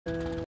Alright,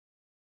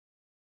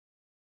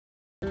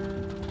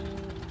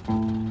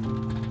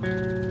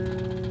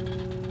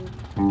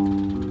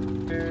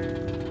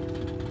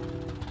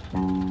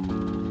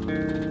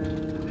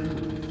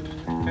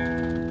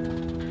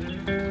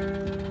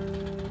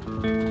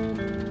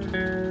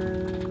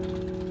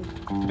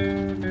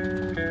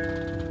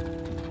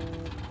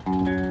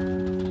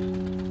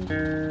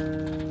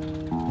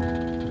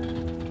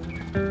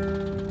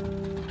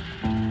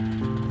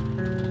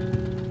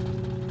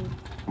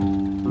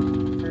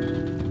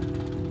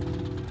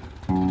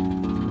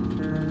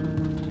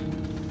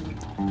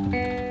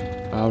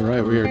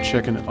 we are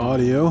checking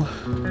audio.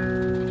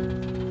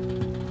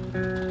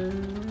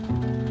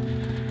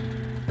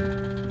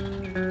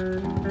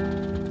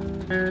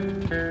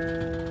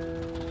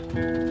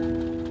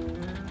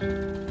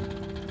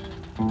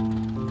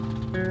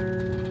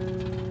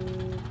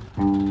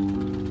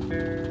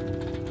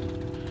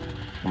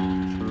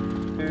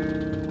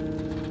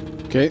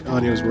 Okay,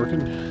 audio's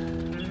working.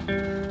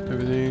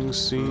 Everything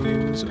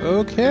seems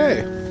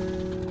okay.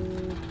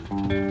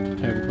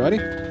 Hey everybody.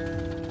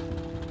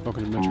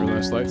 Welcome to Metro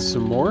Last Light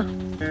some more.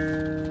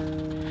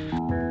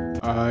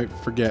 I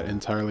forget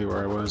entirely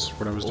where I was,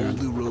 what I was doing. All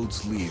the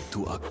roads lead to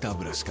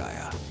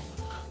Oktabrskaya.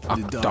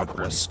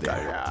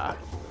 Oktabrskaya.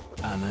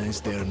 Anna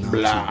is there now.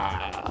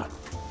 Blah.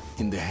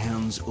 In the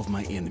hands of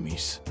my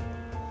enemies.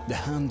 The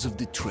hands of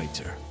the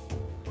traitor.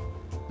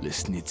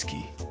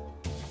 Lesnitsky.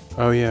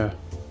 Oh yeah.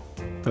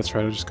 That's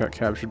right, I just got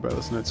captured by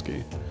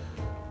Lesnitsky.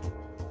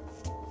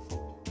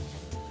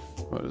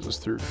 What is this,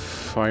 through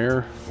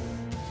fire?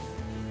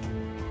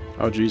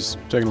 Oh geez,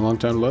 taking a long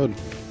time to load.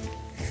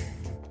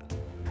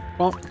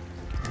 Well.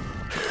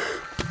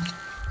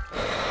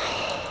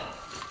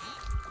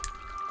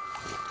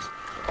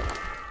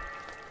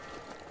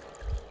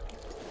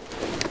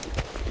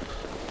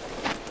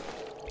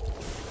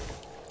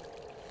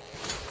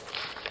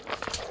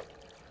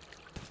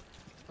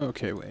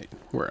 Okay, wait,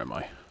 where am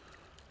I?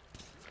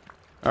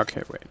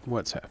 Okay, wait,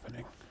 what's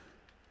happening?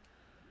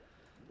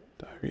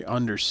 Diary,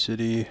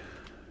 Undercity,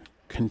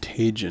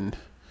 Contagion.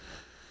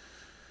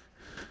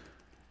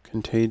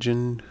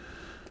 Contagion.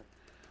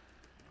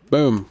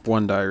 Boom,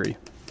 one diary.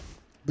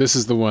 This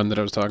is the one that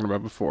I was talking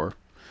about before.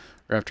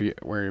 Or after you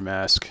wear your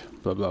mask,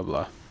 blah blah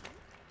blah.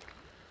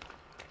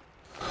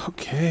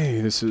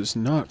 Okay, this is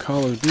not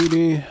Call of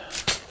Duty.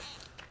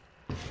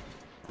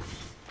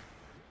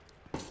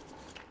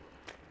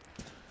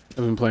 I've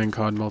been playing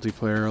COD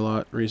multiplayer a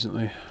lot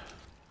recently.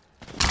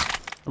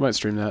 I might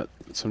stream that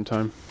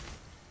sometime.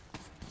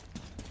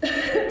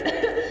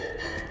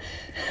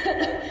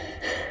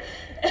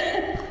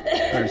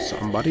 There's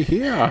somebody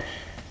here.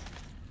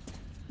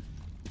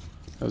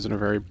 That was in a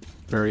very,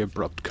 very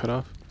abrupt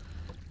cutoff.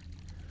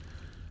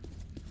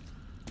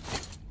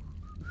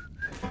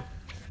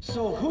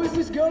 So, who is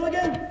this girl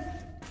again?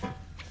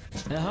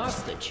 A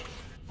hostage.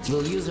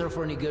 We'll use her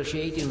for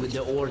negotiating with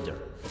the Order.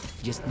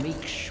 Just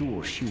make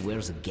sure she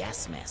wears a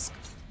gas mask.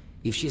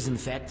 If she's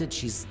infected,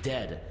 she's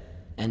dead,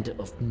 and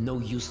of no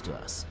use to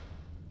us.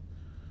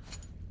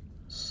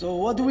 So,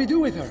 what do we do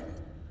with her?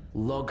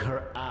 Log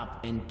her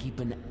up and keep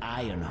an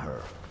eye on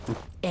her.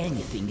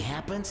 Anything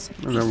happens,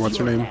 I don't know what's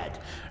her your name. head.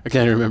 I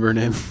can't remember her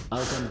name.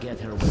 I'll come get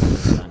her when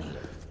we're done here.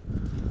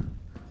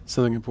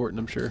 Something important,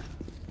 I'm sure.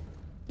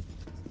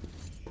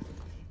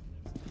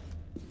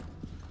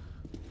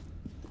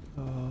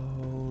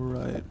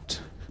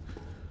 Alright.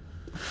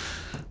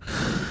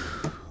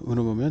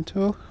 Uno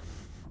momento.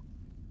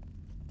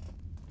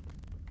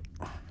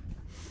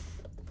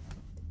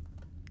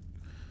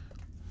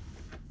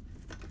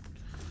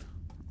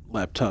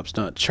 Laptop's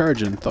not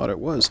charging. Thought it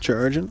was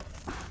charging.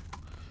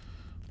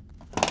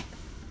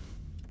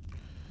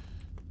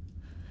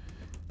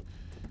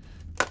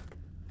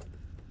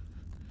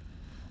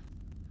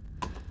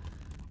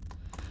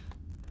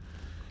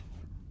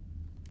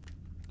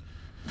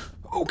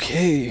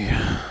 Okay.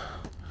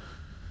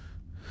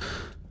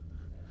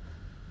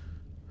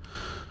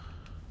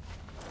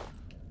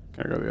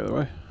 Can I go the other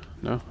way?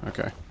 No?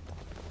 Okay.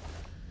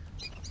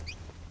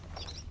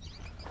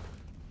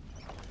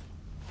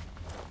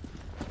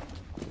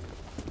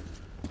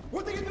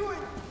 What are you doing?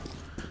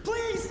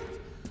 Please!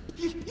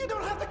 You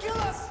don't have to kill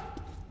us!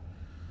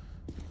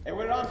 And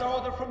we're under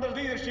order from the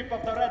leadership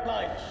of the Red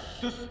Line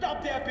to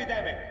stop the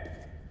epidemic.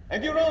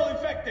 And you're all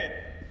infected.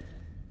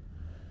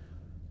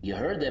 You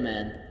heard the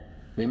man.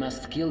 We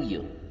must kill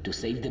you to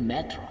save the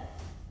Metro.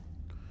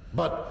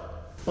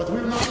 But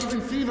we're not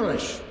even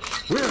feverish.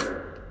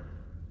 We're...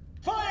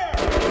 Fire!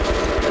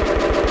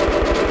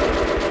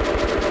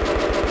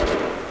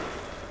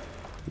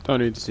 Don't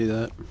need to see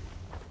that.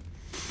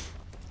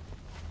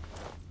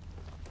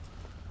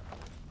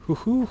 Hoo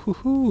hoo hoo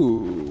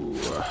hoo.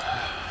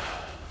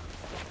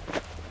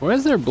 Why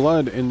is there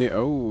blood in the...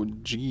 Oh,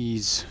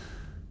 jeez.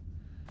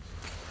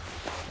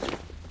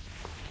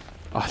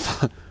 Oh, I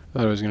thought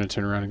I was going to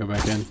turn around and go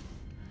back in.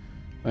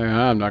 Like,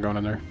 I'm not going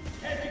in there.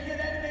 Can't you get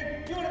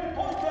anything? You're at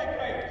point-blank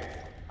range.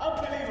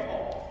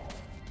 Unbelievable.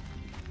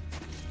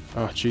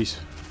 Oh, jeez.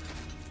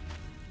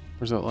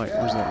 Where's that light?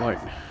 Where's that light?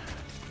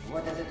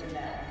 What does it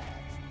now?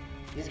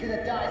 He's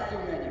gonna die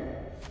soon anyway.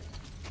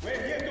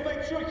 We're here to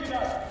make sure he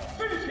does.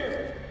 Finish him!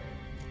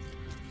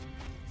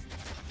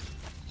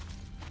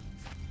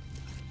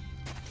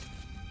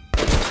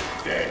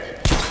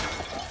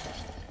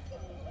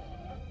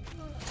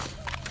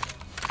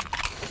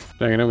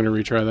 Dang it, I'm gonna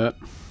retry that.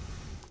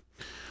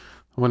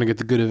 I want to get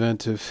the good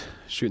event of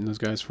shooting those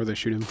guys before they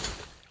shoot him.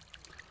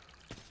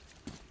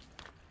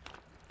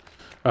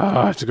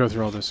 I have to go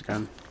through all this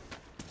again.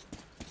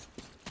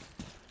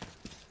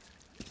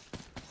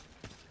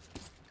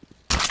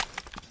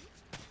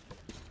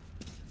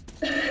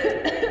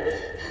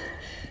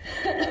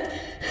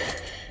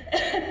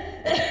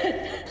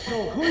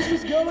 So, who is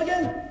this girl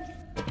again?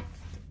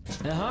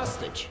 A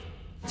hostage.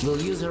 We'll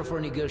use her for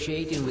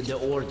negotiating with the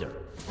Order.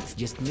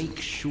 Just make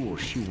sure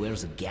she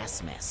wears a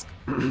gas mask.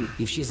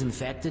 If she's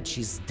infected,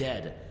 she's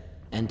dead,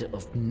 and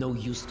of no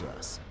use to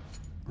us.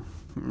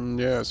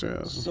 Yes,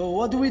 yes. So,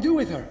 what do we do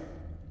with her?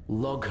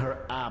 Log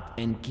her up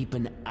and keep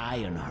an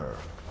eye on her.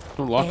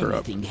 Don't lock her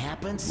up. Anything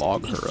happens,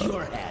 Log her it's up.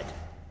 your head.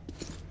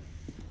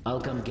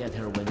 I'll come get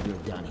her when we're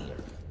done here.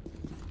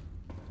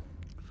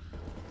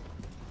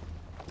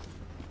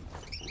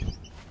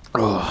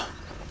 Ugh.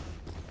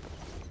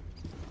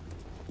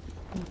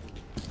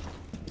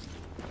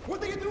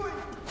 What are you doing?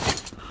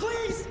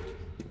 Please!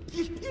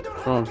 You don't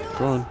have Come on, to kill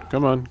come on, us!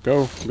 come on,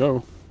 go,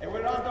 go. And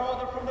we're under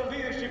order from the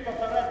leadership of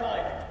the Red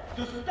Line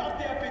to stop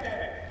the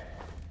epidemic.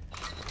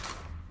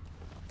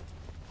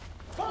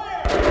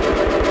 Fire!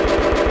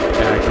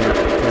 Yeah, I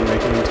can't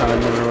make it in time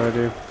no matter what I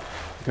do.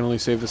 I can only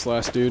save this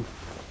last dude.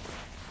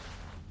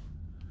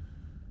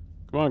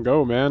 Come on,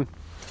 go, man.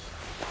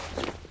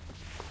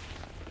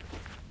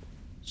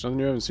 Something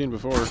you haven't seen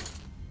before.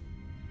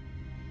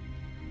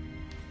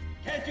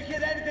 Can't you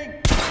hear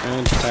anything?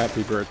 And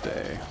happy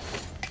birthday.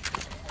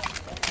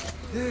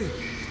 Hey,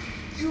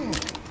 you!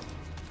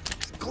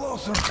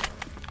 Closer!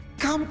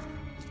 Come!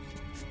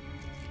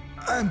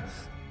 I'm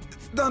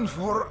done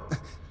for.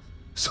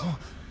 So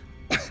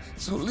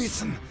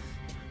listen.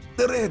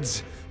 The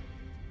Reds,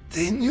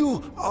 they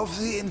knew of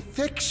the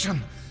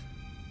infection.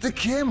 They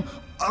came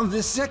on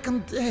the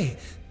second day.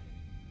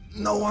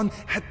 No one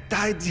had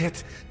died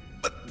yet,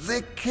 but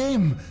they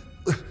came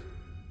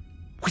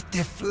with the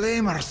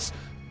flamers.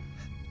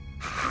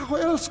 How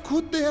else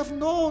could they have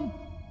known?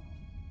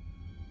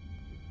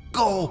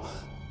 Go.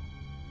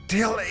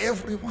 Tell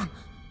everyone.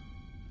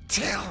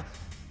 Tell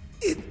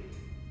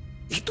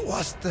it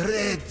was the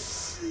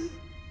Reds.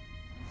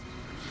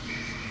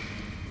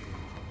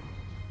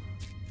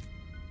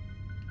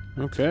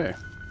 Okay.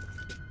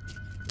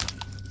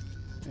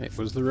 It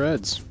was the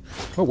Reds.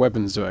 What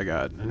weapons do I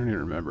got? I don't even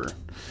remember.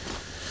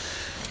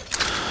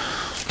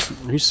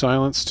 Are you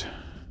silenced?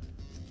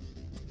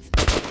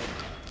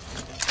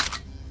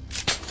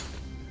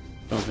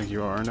 Don't think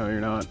you are. No,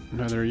 you're not.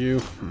 Neither are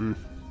you.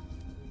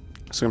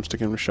 So I'm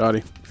sticking with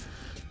shoddy.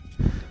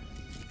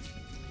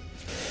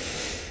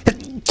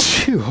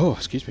 Oh,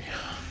 excuse me.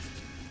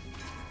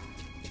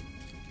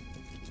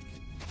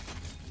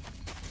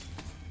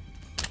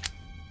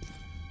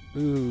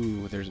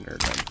 Ooh, there's an air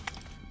gun.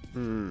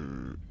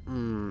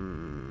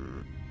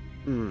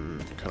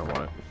 Kind of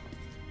want it.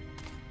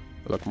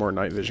 I look more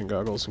night vision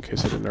goggles in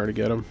case I didn't already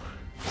get them.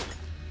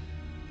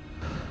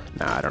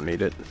 Nah, I don't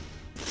need it.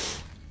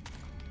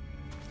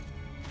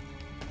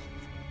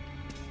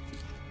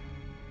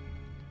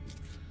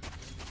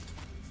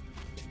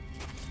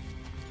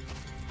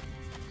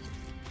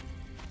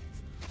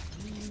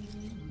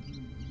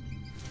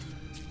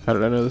 How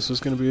did I know this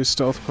was going to be a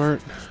stealth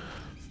part?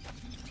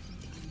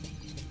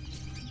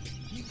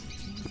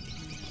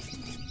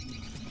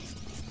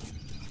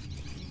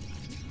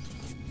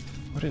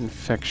 What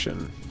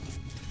infection?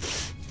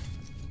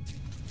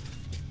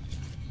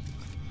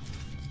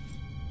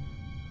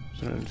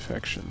 It's an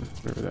infection,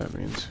 whatever that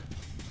means.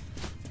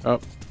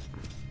 Oh,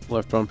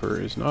 left bumper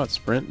is not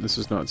sprint. This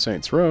is not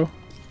Saints Row.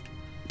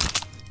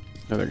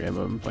 Another game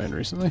I've been playing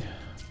recently.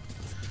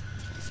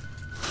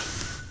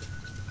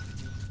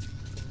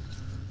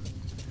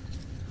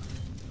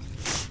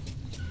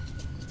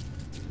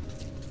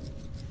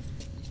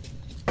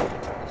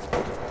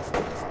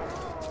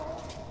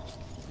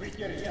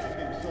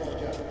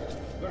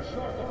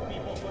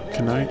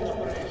 Can I?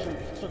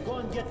 So go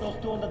and get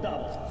those two on the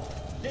double.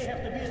 They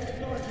have to be at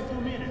storage in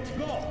 2 minutes.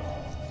 Go!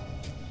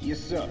 Yes,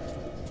 sir.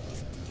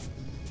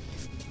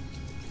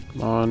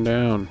 Come on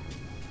down.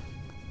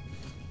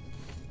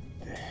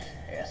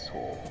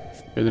 Asshole.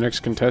 You're the next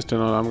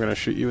contestant, and I'm gonna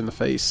shoot you in the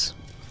face.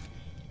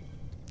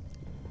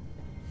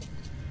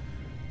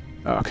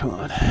 Oh, come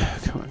on.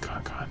 Come on, come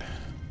on, come on.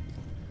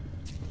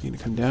 You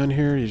gonna come down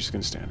here, or you're just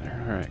gonna stand there?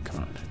 Alright,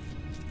 come on.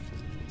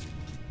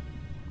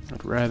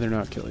 I'd rather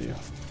not kill you.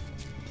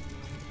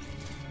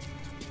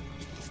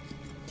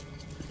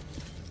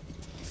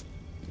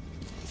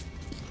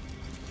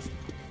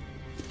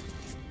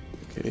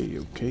 Okay,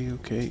 okay,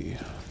 okay.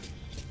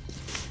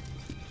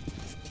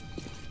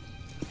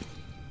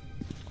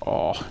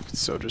 Oh, I could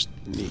so just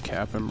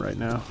kneecap him right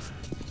now.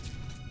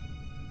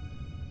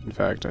 In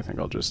fact, I think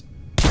I'll just...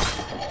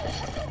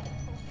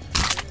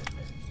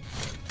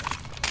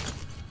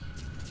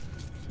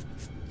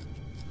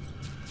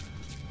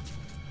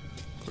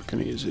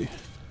 quick and easy.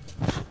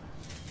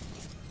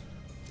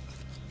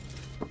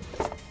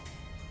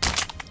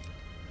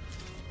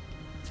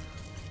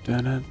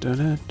 Dun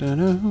dun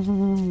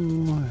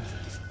dun.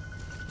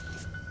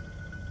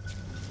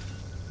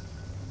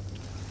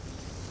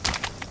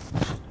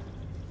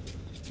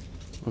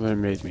 Well, that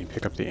made me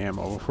pick up the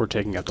ammo before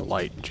taking out the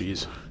light.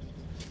 Jeez.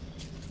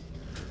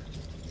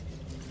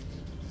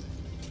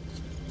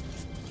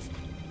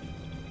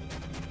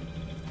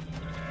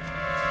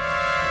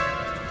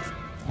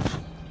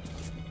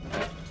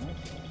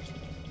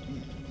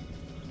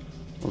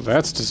 Well,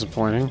 that's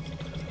disappointing.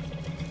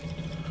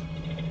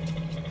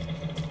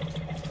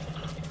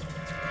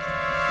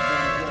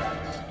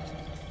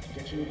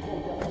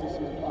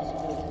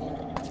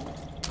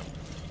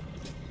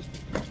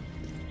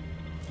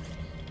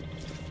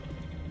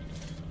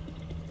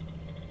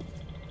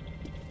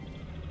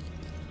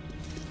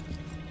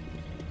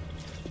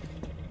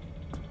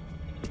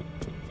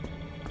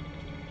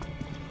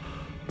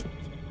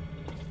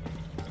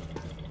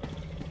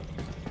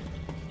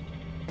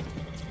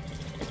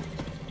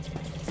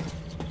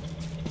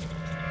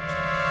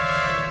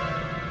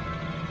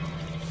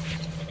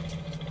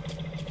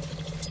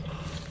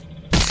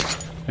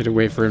 I had to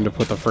wait for him to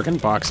put the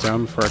frickin' box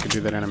down before I could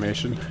do that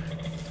animation.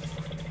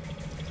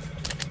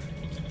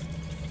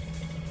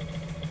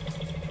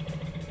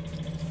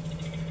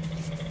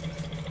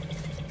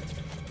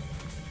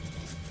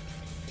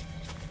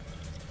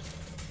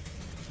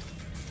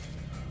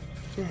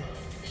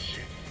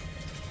 Shit.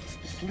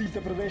 Sleep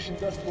deprivation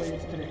does play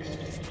its tricks.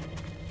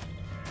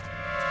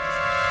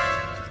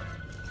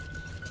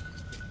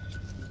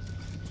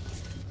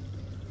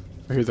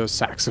 I hear those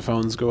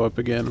saxophones go up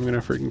again. I'm gonna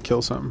freaking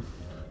kill something.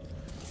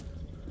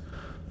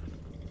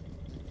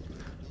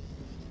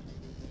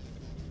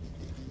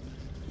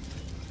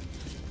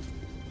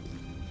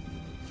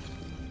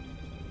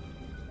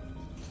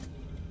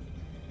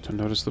 Don't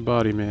notice the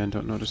body, man.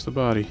 Don't notice the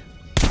body.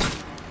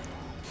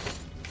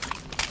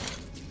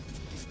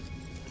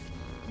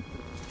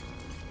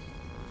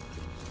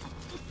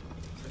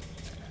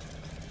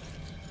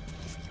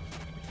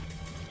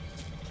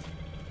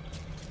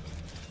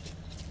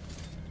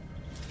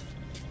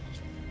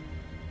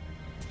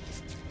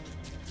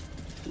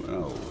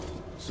 Well,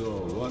 so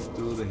what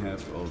do they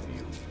have of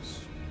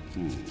use?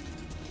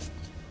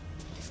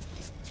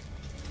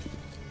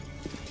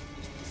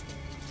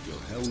 Your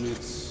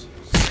helmets,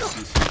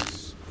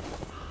 pieces,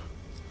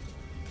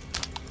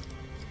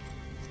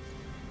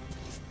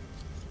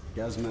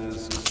 gas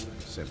masks,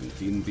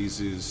 17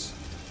 pieces.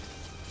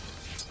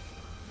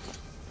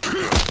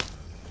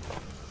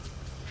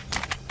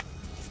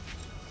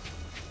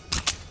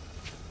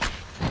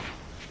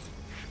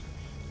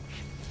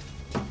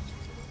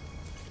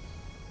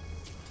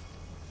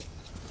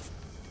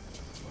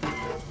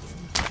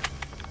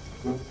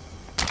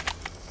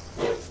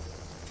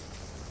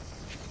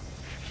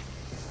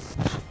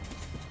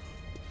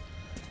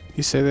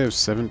 You say they have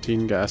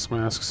 17 gas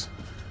masks?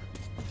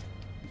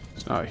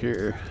 It's not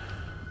here.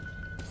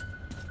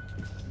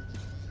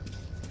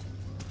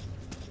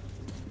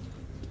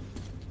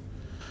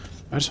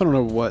 I just want to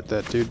know what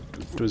that dude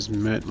was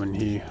meant when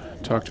he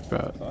talked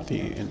about the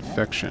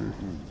infection.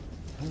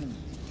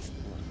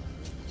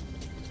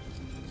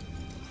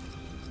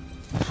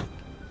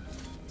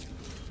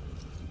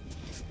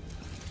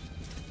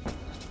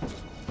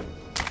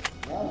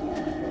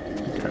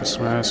 Gas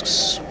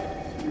masks.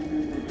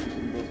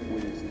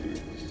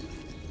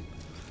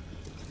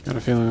 Got a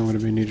feeling I'm going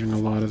to be needing a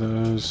lot of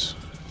those.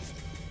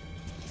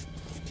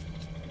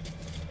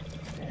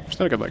 Just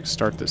thought I could like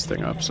start this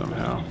thing up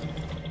somehow.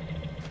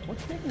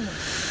 Okay.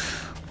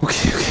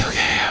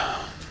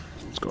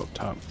 Let's go up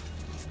top.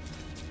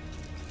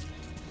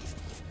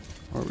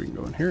 Or we can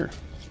go in here.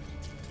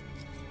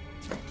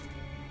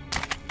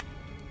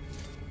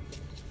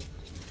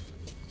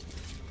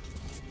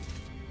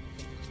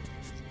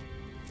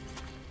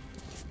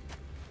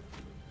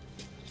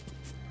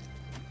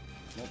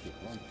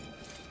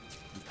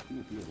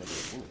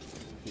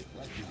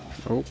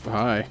 Oh,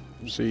 hi.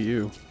 See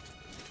you.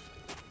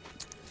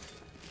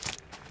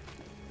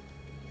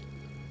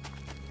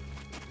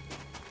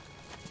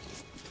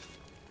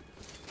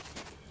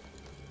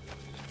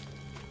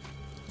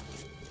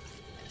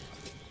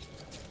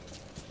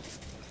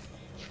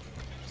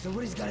 So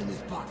what he's got in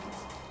his pockets?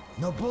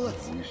 No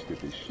bullets?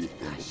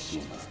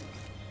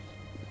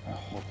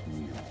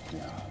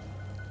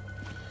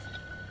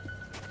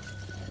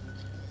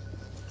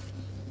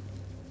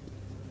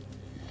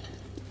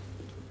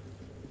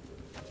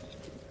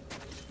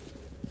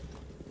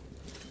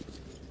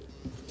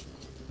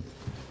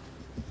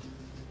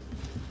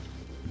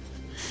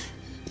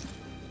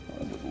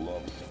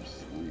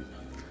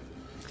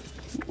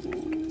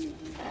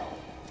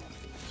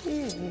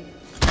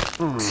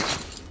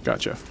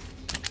 Gotcha.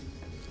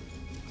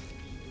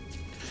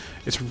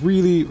 It's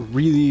really,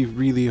 really,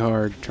 really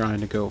hard trying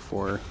to go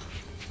for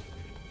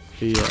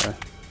the,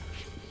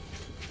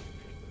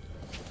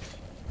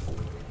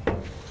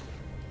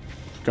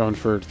 going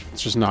for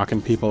just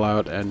knocking people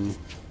out and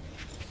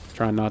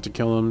trying not to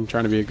kill them,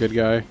 trying to be a good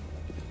guy.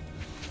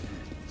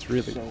 It's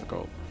really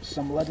difficult.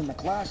 Some lead in the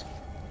clasp?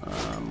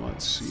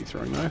 Let's see,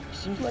 throwing knife.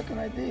 Seems like an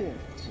idea.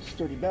 It's a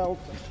sturdy belt.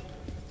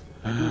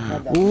 I do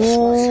have that.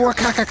 Ooh,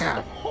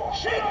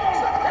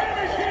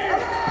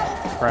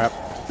 crap.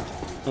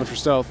 Going for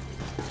stealth.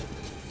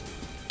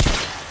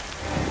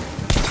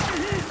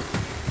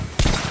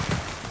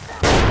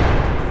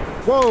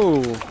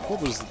 Whoa!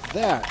 What was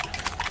that?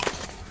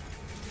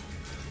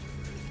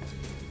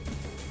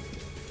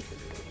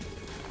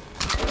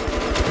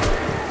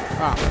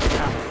 Ow,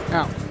 ow,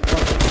 ow.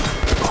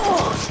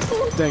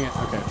 Oh, dang it.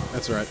 Okay,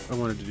 that's alright. I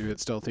wanted to do it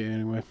stealthy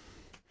anyway.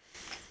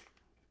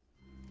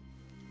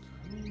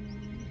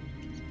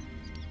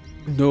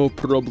 No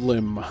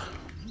problem.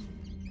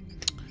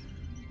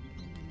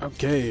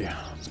 Okay,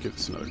 let's give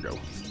this another go.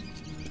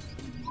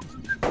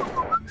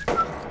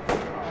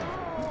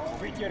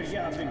 Quit your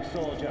yapping,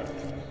 soldier.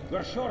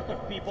 We're short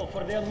of people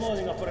for the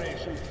unloading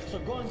operation, so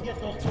go and get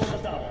those two on the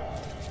double.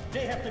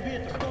 They have to be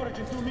at the storage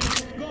in 2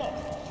 minutes. Go!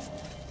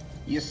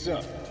 Yes,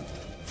 sir.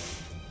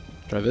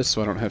 Try this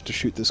so I don't have to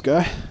shoot this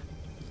guy.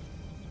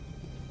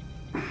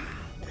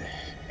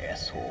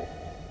 Asshole.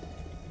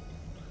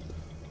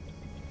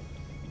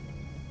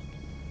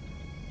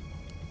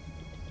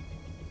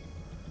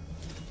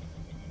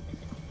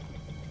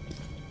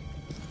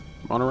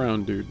 Come on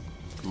around, dude.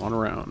 Come on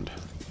around.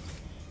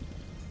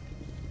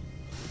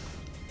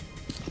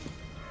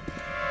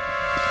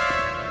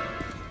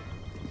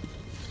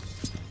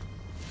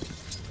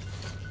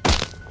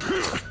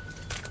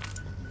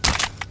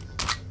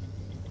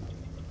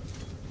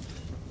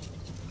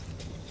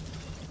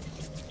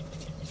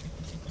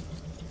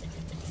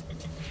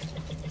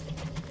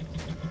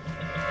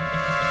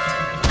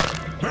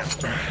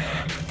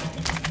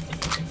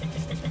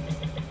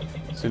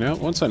 See now,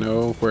 once I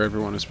know where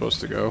everyone is supposed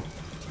to go.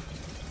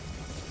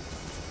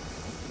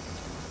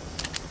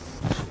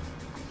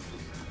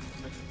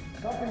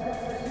 Something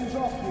definitely seems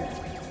off here.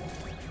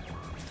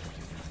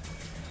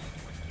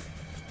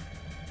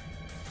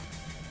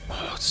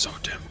 Oh, it's so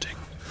tempting.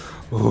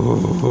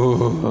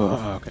 Ooh.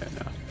 Okay,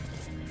 now.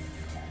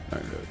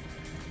 Not good.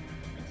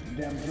 Some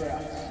damn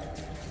drafts.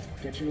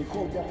 Getting a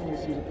cold definitely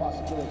seems a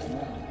possibility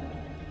now.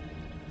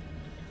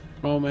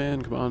 Come on,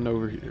 man. Come on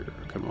over here.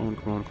 Come on,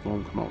 come on, come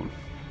on, come on.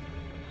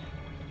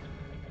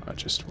 I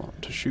just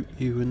want to shoot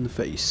you in the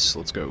face.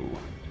 Let's go.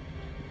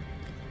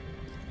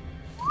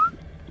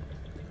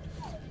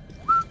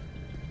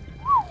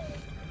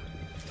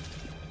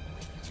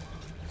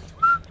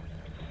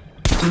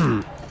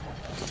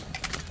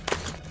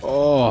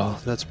 Oh,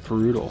 that's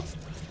brutal.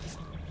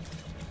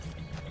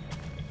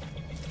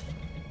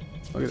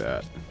 Look at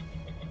that.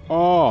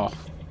 Oh,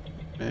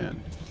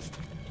 man.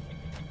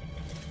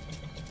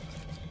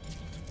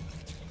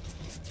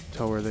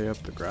 Tell where they up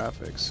the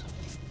graphics.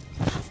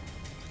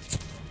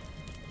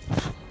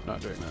 Not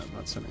doing that. I'm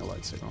not sending a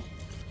light signal.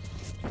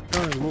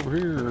 Guys, I'm over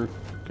here.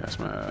 Gas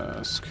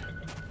mask.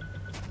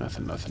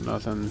 Nothing, nothing,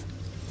 nothing.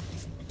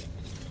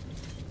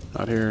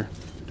 Not here.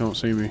 Don't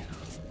see me.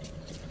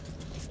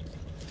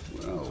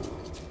 Well,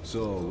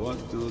 so what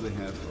do they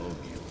have of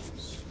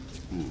yours?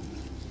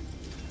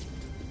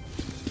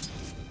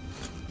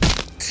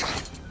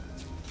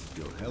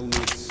 Your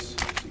helmets,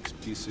 6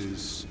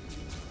 pieces.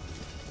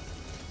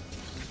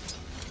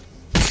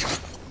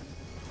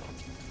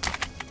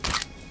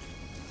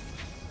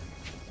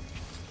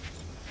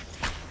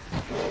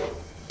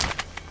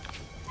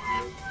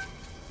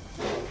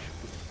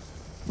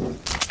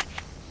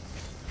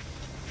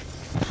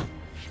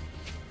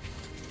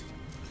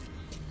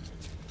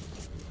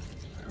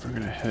 We're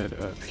gonna head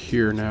up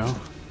here now.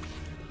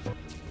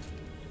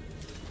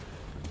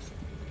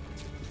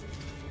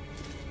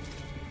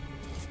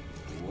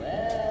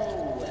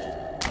 Well,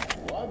 well,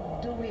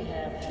 what do we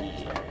have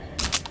here?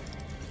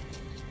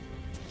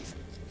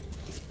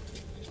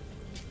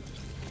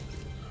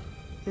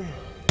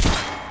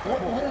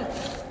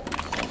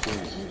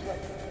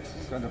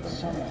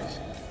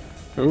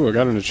 Oh, I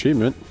got an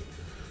achievement.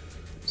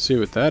 See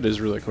what that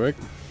is really quick.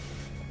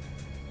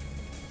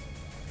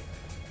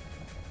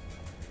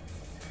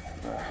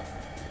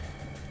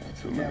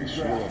 Damn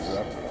drafts.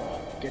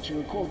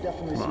 Getting a cold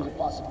definitely seems a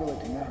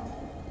possibility now.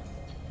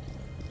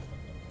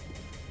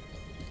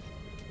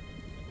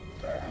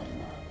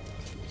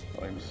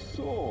 Damn. I'm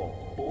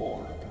so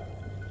bored.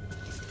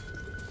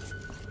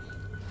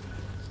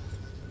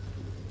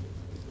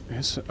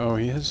 Oh,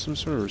 he has some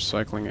sort of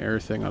recycling air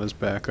thing on his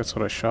back. That's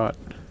what I shot.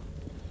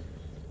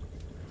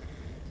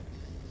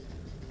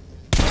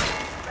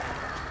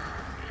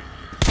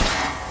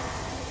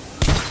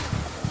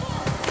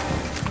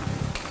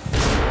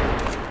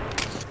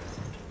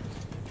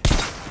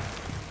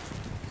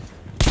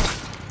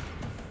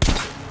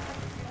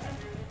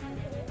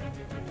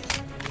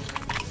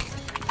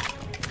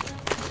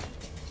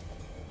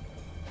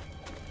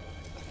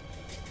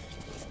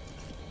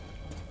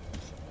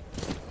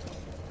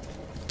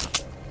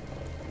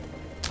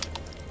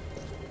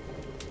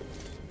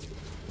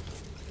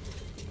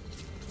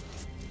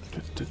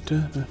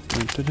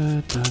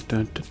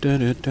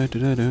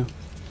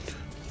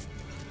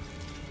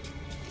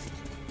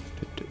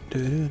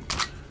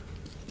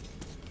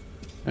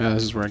 Yeah,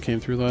 this is where I came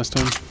through last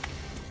time.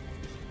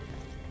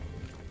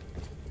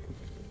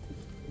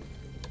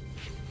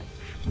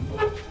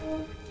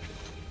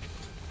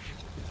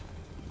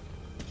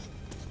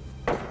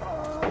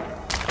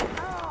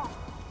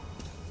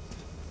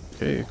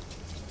 Okay.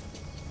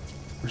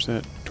 Where's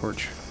that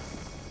torch?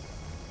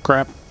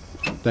 Crap.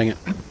 Dang it.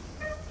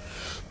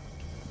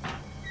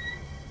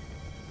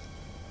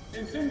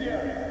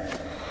 Incendiary!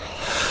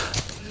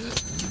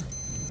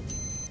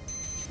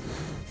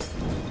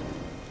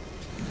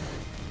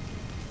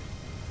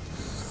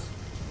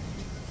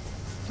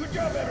 Good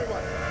job,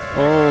 everyone!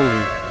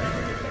 Holy.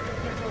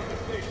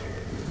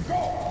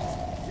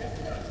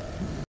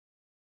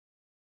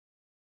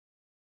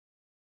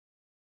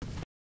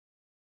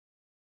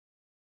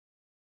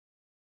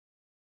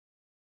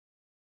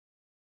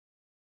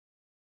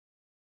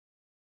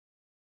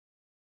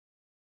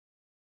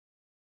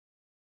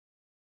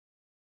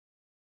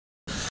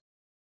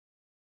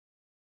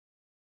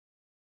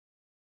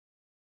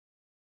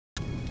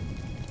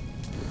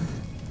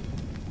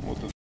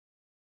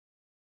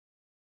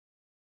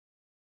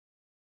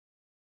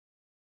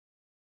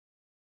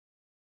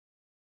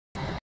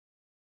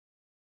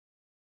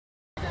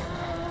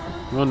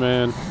 Come on,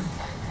 man.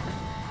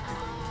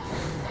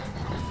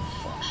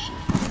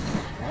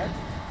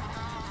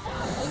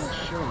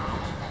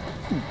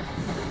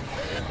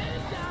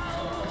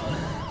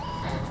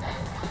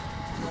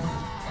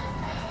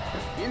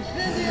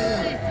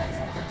 Incendiary!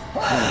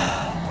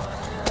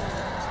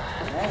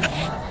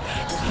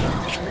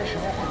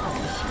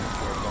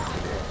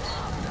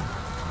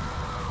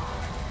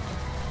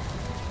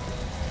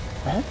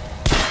 Huh?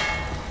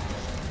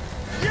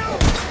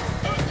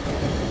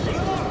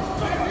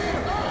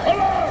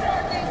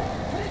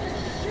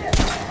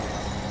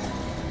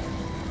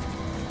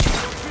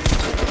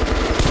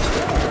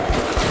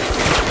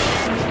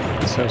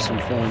 Let's have some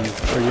fun.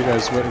 Show you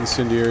guys what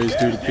incendiaries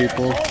do to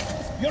people.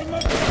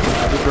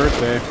 Happy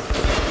birthday.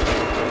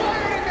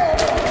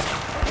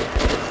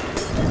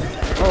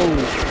 Oh!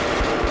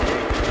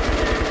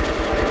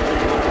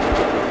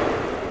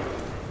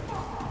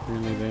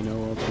 Apparently they know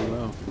all too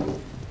well.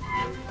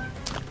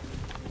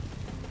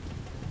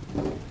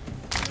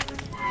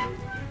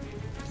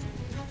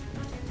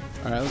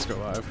 Alright, let's go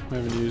live. I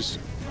haven't used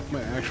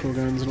my actual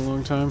guns in a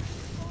long time.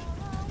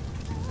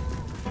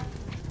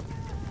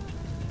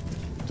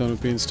 Done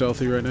with being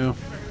stealthy right now.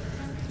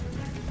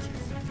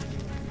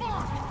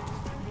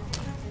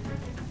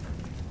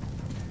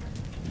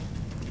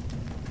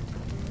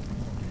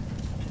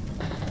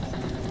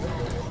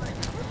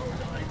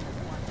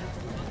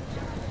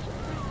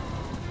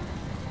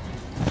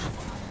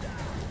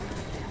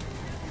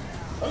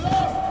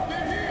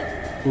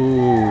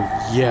 Ooh,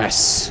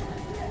 yes!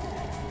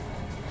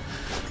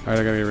 Alright,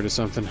 I gotta get rid of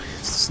something.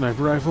 It's the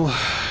sniper rifle.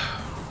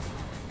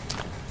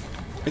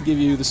 I give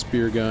you the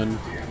spear gun.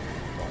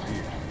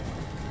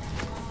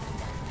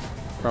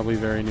 Probably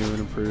very new and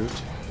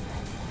improved.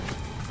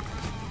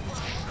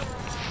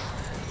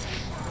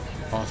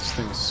 Oh, this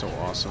thing is so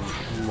awesome.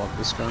 I love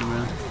this gun,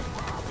 man.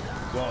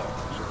 So,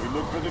 should we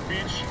look for the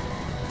beach?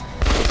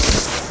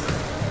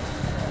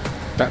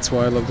 That's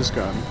why I love this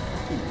gun.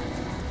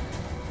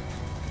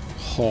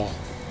 Oh.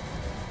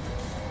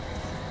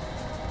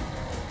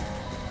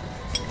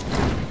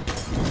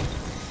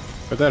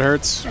 But that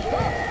hurts.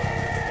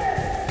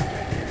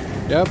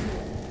 Yep.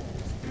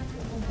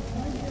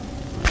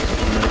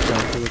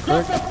 Down really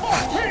quick.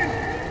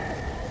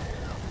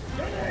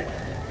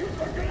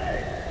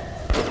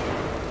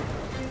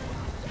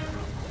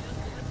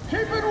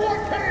 Keep it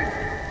one pace!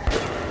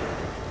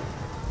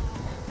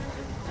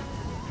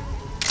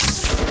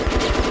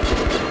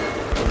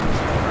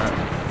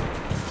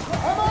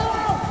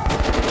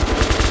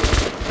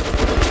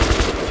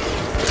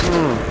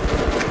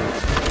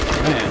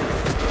 Man,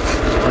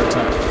 hard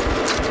time.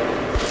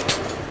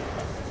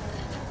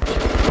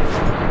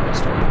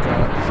 Start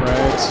got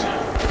frags.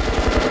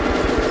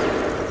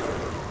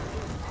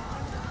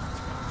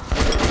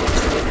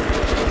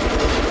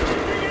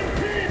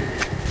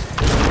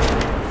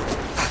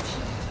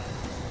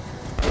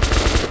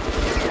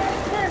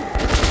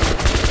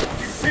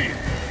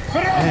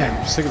 Man,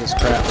 I'm sick of this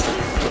crap.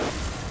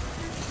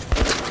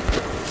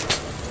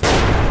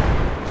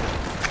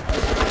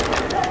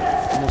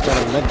 Almost out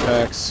of med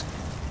packs.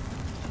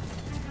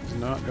 It's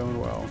not going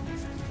well.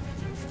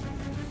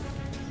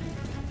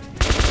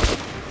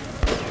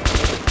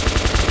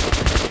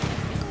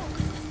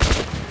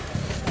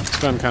 This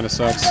gun kind of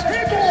sucks.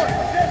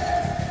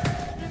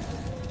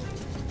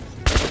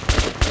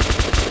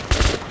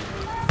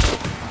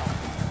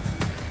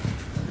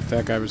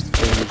 That guy was the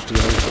damage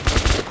dealer.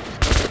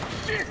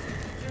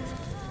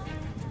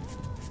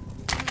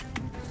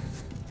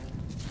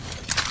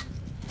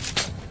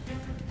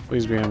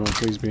 Please be ammo,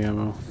 please be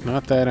ammo.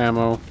 Not that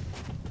ammo.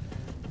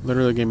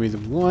 Literally gave me the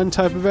one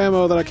type of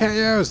ammo that I can't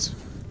use!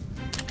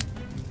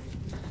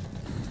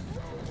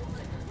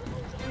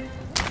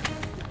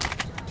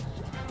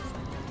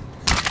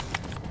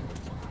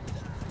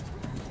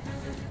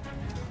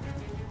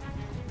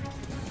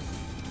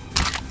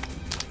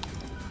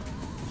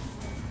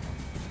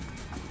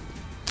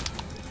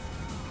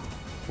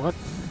 What?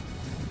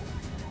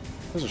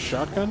 There's a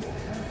shotgun?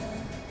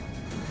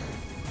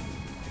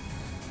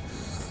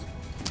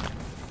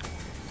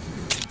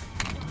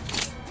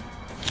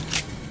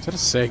 Is that a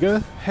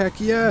Sega?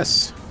 Heck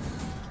yes!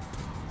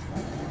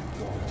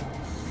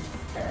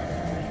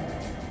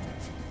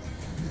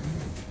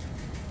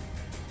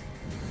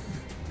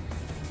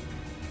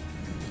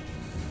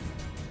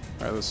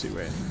 Alright, let's see,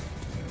 wait.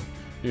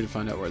 Need to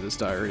find out where this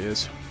diary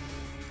is.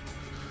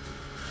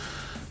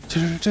 Do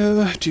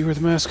you wear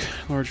the mask?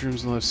 Large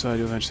rooms on the left side,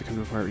 you'll eventually come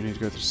to a part where you need to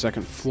go to the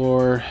second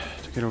floor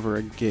to get over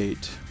a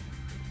gate.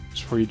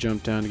 Just before you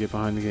jump down to get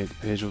behind the gate, the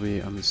page will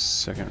be on the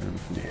second room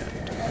from the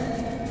end.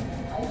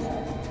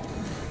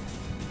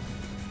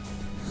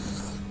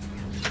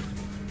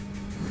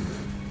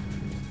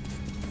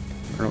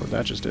 I don't know what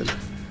that just did.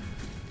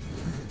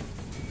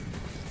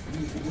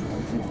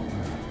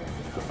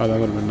 Oh, that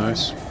would have been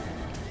nice.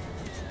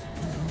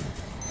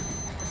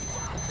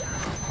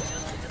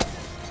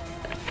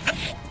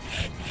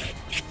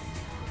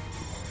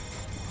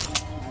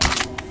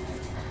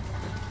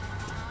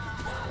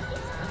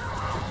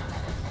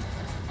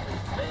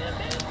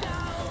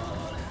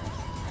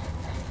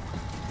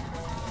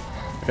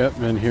 Yep,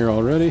 been here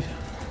already.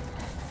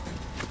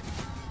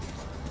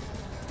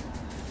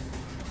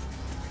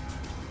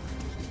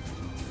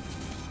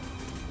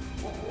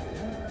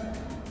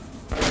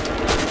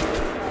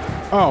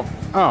 Oh,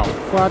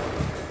 what?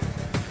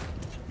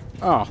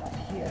 Oh.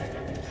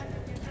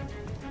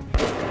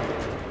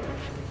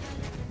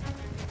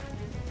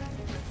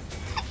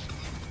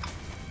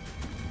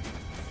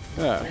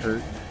 That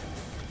hurt.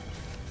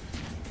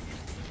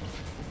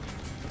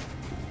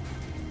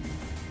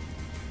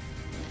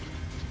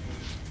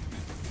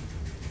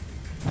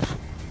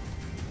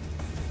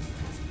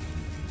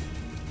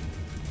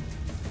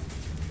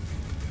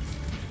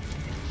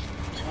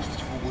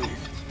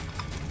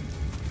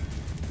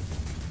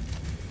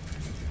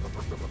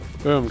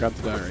 Boom, got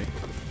the diary.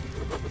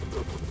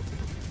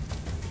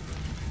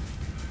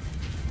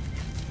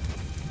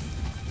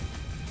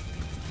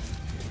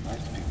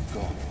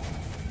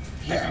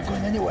 He's not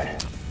going anywhere.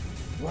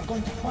 You are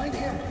going to find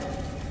him.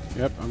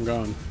 Yep, I'm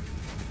gone.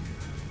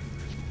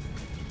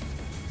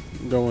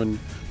 I'm going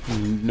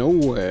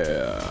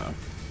nowhere.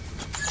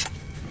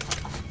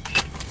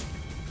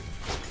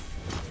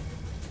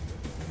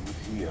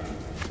 Here.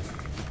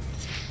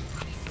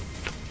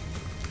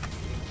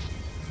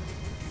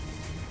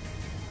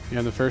 Yeah,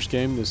 in the first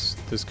game, this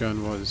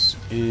gun was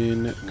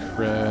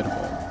incredible.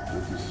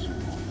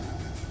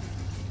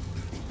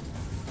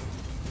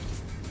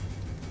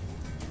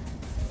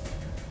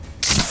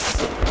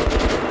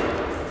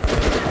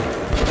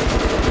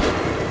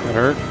 That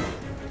hurt.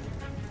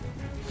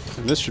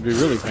 And this should be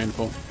really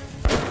painful.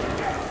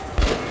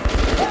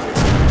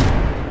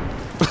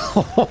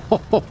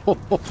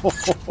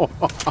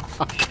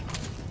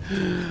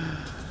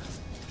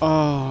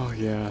 Oh,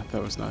 yeah,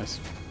 that was nice.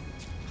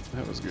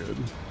 That was good.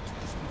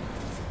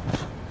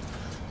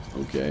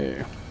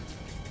 Okay.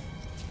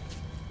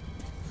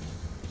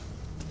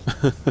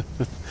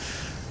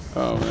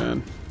 Oh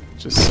man,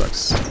 just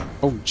sucks.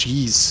 Oh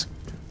jeez,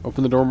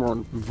 open the door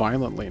more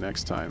violently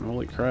next time.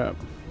 Holy crap.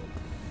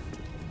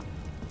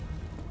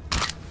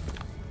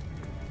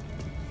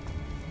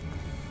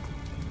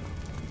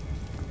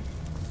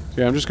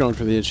 Yeah, I'm just going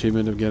for the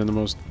achievement of getting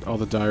all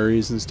the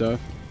diaries and stuff.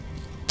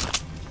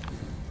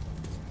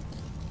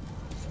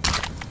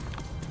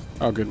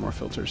 Oh good, more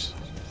filters.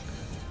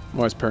 I'm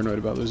always paranoid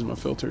about losing my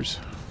filters.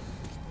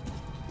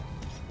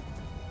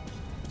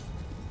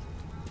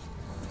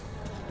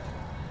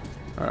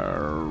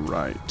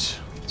 Alright,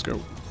 let's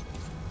go.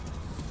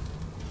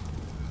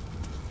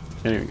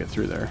 Can't even get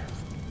through there.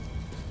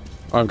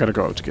 Oh, I've got to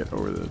go out to get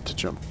over to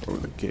jump over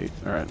the gate.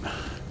 Alright.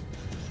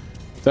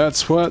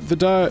 That's what the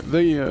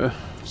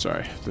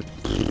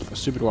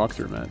stupid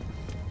walkthrough meant.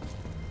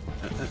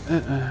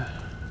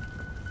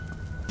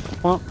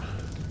 Well,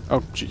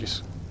 oh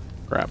jeez.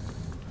 Crap.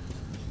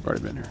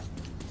 Already been here.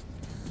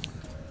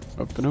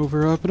 Up and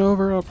over, up and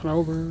over, up and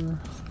over.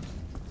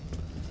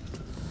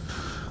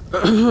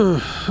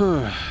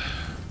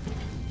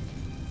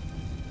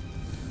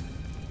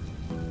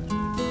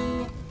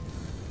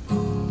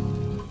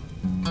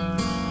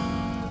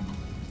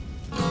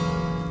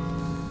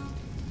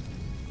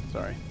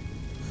 Sorry.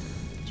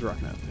 There's a rock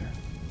out there.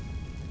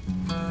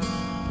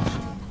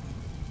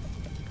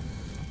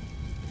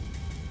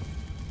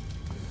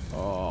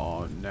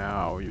 Oh,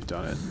 now you've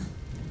done it.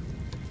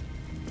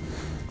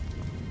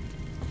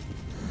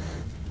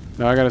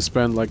 Now I gotta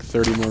spend like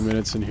 30 more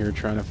minutes in here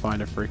trying to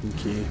find a freaking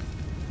key.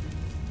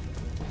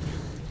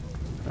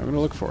 I'm gonna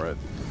look for it.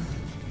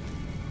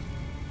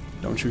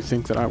 Don't you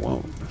think that I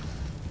won't?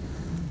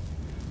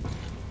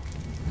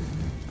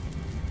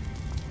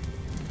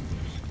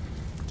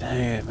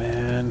 Dang it,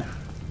 man.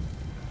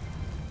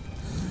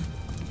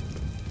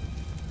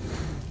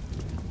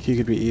 Key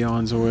could be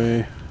eons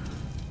away.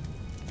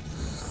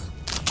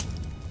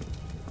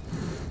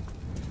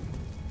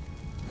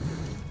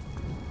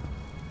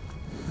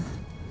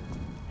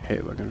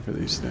 Hate looking for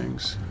these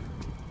things.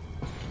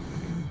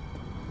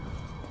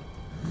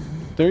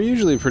 They're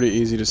usually pretty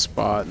easy to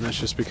spot, and that's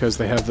just because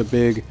they have a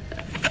big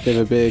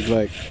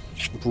like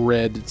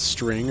red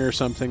string or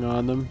something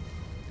on them.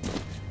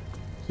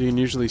 So you can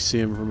usually see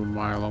them from a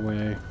mile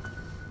away.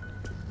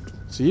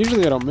 So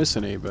usually I don't miss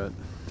any, but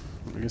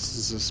I guess this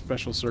is a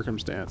special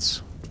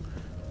circumstance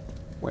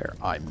where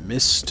I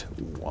missed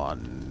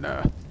one.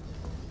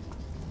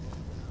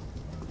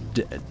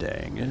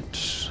 Dang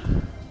it.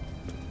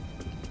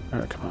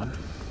 Alright, come on.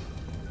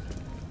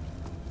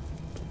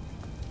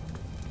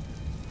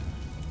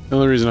 The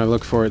only reason I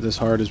look for it this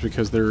hard is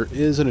because there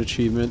is an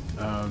achievement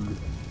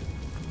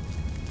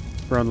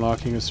for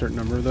unlocking a certain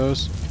number of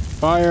those.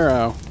 Fire!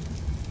 Ow. How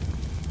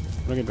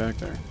do I get back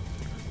there?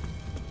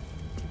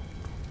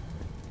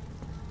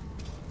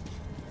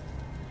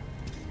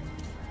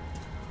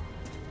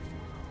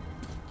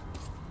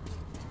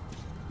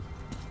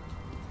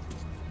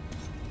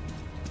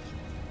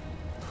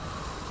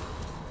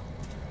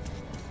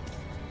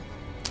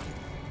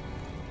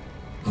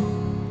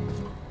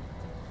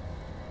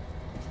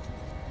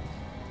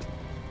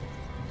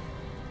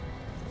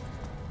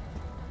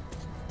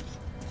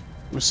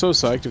 I'm so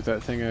psyched if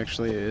that thing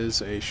actually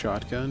is a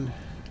shotgun.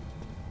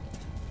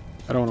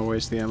 I don't want to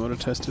waste the ammo to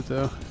test it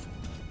though.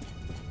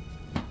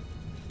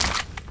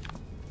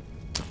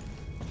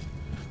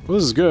 Well,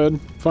 this is good.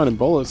 Finding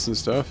bullets and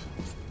stuff.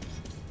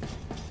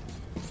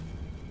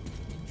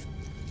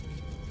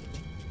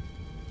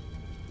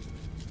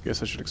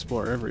 Guess I should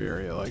explore every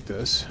area like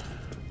this.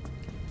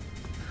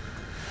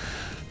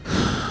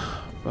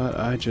 But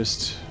I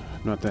just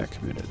am not that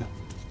committed.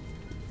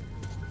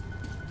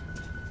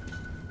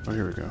 Oh,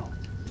 here we go.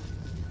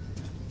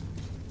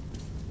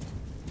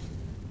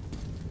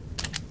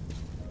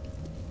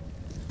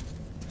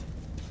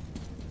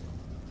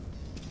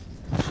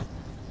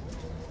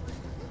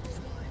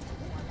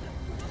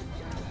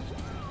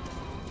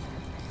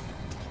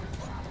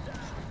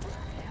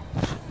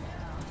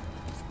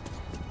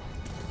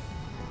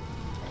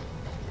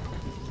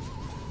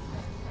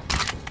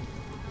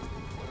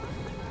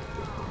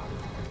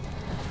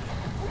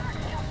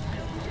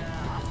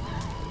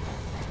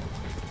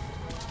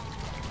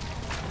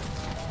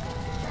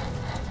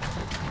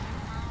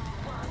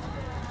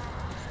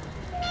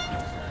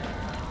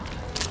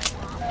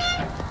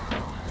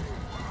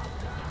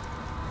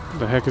 What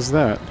the heck is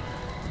that?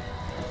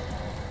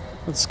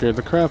 That scared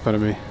the crap out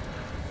of me.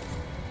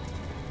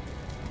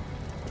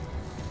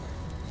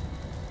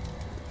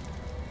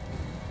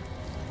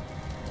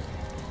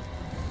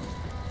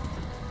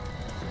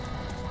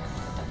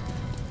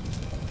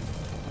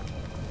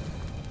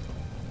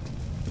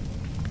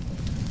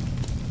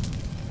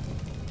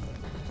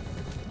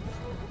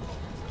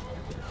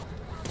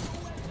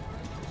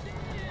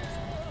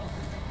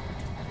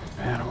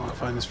 Man, I want to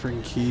find this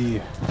freaking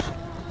key.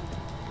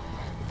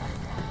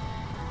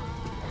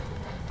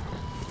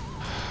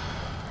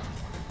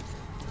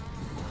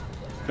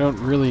 I don't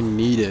really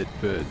need it,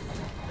 but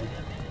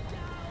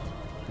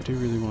I do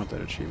really want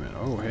that achievement.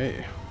 Oh,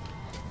 hey.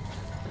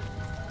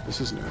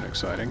 This is new and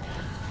exciting.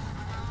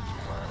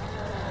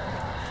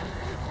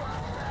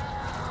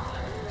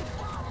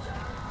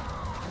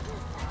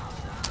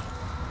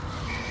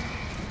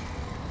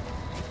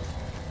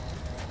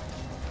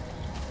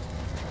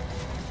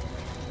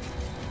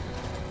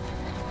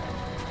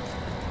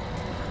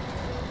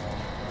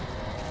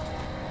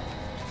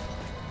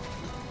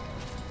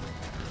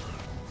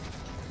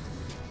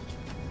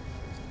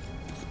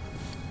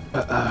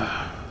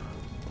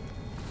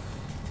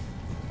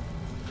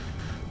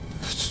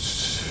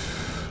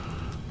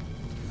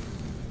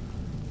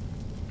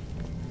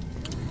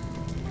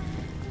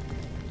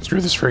 Screw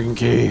this freaking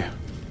key.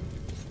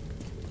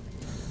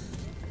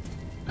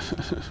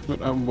 But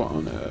I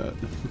want it.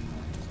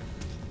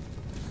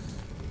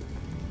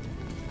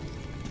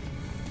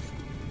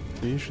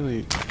 They're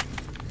usually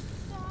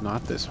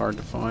not this hard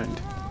to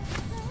find.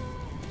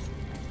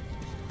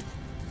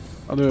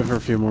 I'll do it for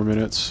a few more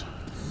minutes.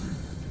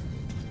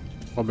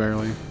 Well,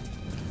 barely.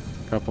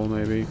 A couple,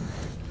 maybe.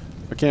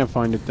 If I can't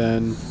find it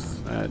then,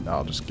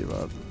 I'll just give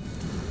up.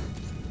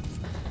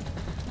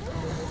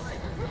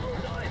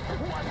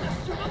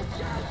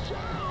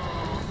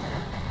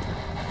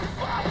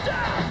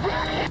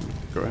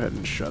 Go ahead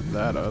and shut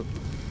that up.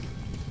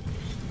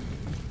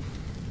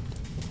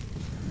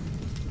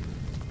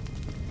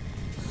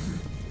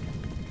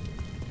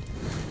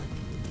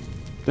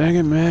 Dang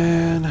it,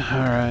 man.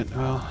 Alright,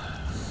 well.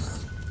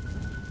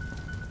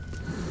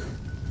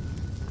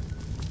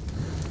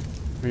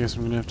 I guess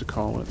I'm gonna have to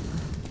call it.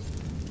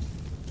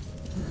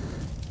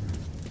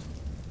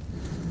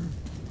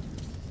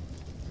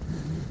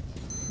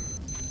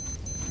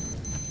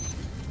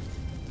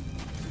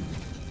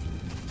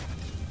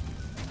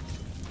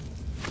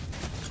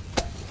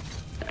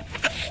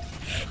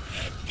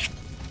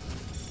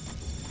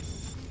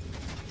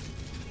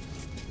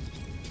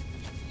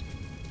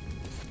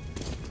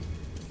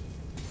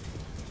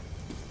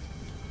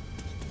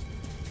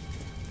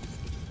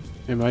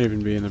 It might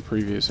even be in the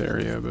previous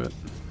area, but...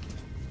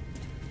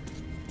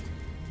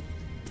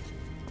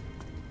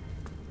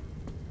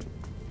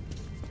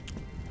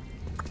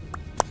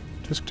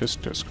 Tisk,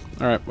 tisk, tisk.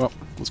 Alright, well,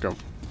 let's go.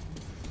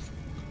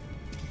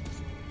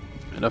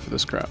 Enough of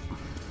this crap.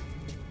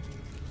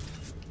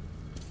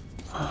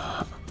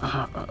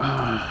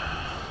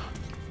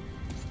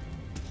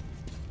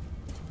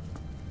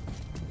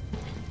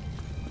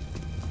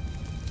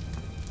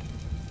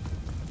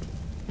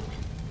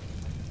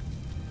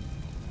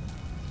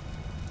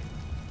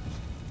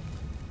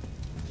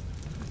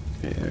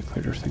 Yeah,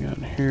 cleared everything out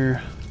in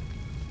here.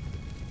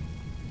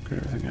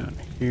 Cleared everything out in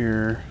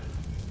here.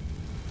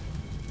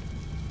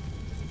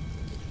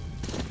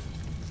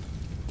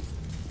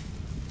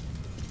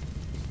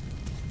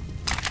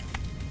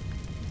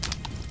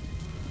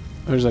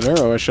 There's that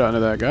arrow I shot into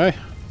that guy.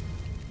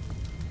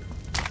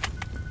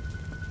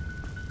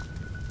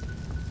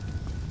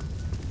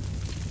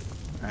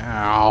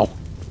 Ow.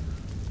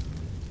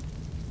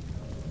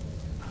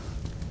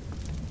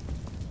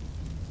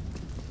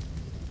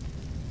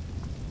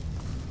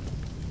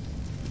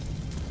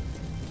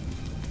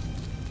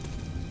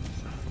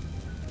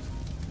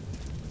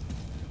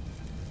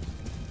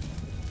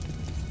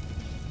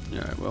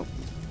 Alright, well.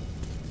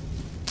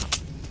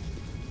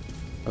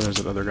 Oh, there's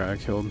that other guy I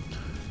killed.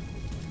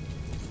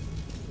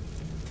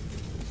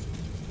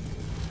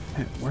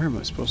 Man, where am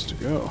I supposed to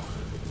go?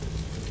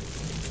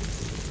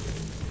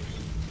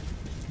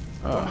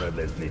 Comrade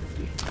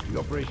Lesnitsky, the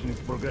operation is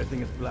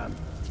progressing as planned.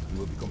 It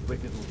will be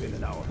completed within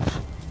an hour.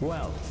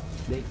 Well,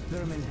 the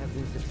experiment has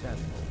been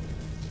successful.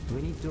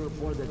 We need to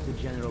report that to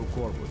General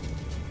Corbett.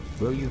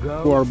 Will you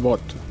go?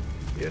 Warbot.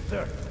 Yes,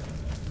 sir.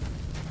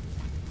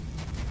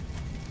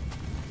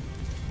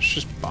 There's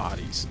just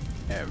bodies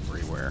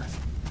everywhere.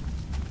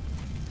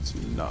 It's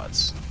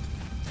nuts.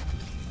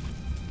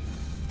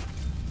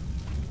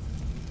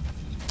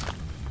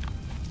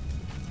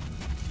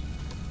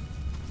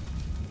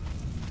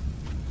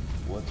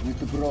 What's with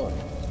the broad?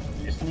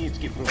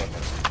 Lesnitsky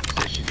brother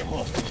says she's a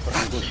hostage for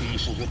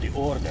negotiations with the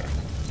Order.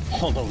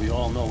 Although we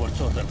all know what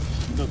sort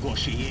of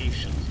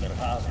negotiations they're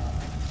having.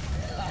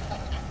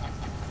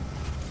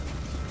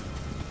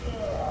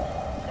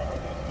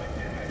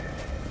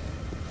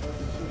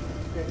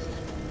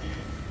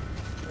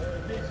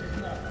 This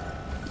is not.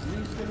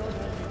 Mr.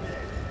 Already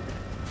dead.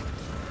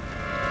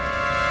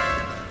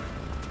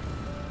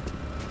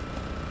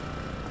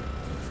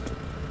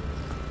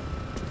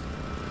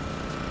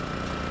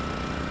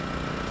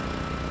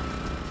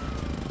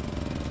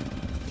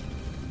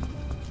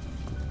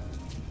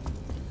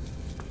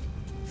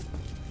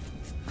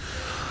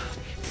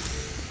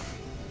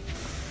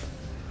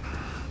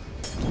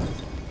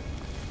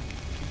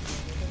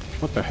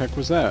 What the heck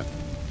was that?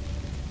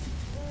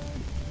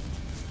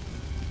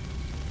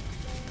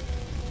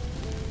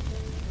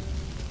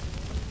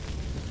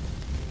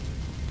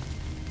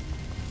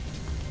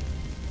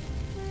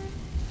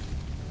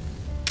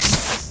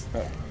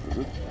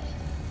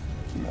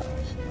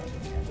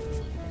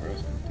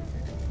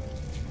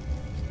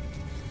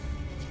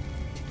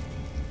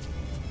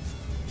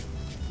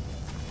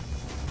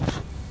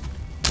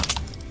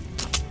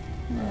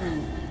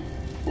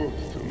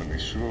 Too many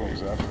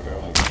shrooms after the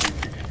other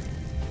speaking.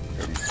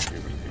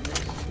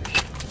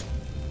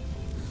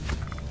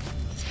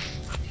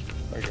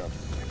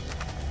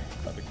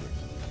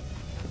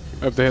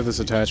 I hope they have this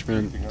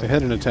attachment. They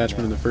had an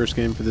attachment in the first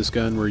game for this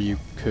gun where you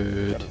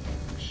could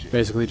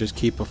basically just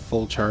keep a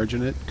full charge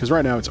in it. Because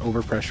right now it's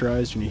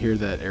overpressurized and you hear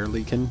that air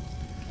leaking.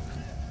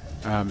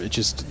 It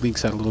just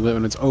leaks out a little bit.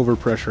 When it's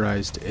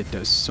overpressurized, it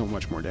does so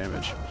much more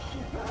damage.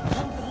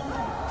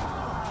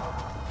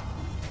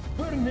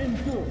 Burn them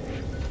too.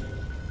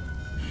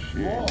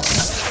 Shit.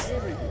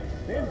 Everything.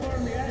 Then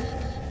burn the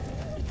ashes.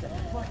 It's a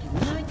fucking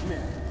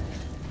nightmare.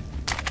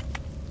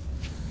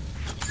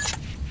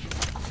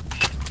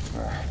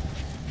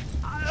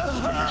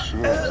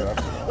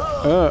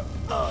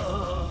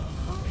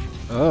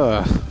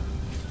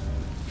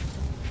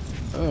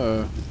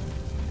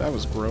 That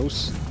was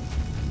gross.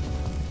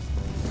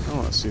 I don't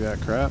want to see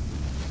that crap.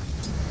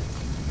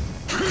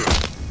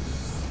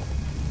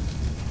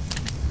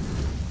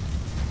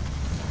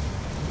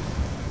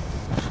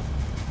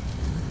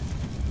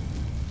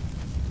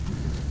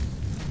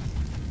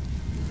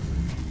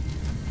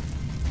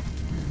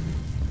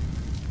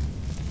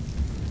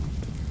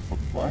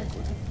 What?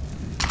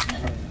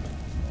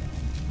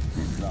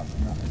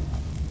 Nothing.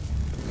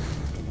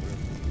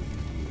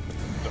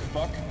 The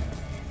fuck?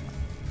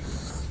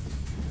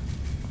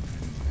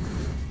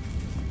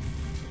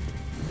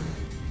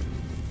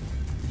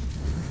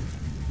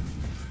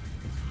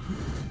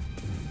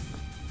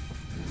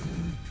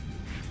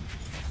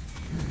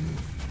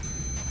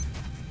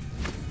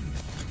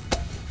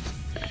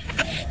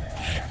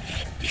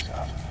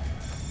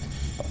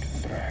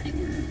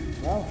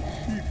 Well,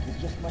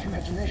 it's just my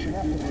imagination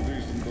after.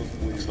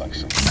 Looks like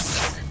some.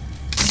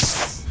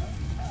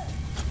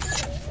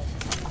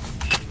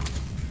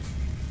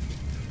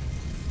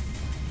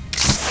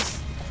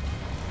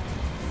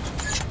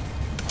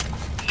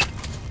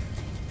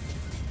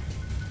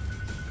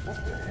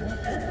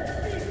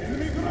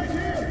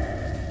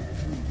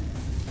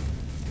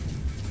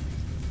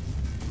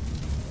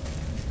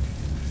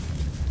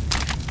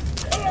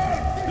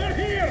 They're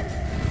here!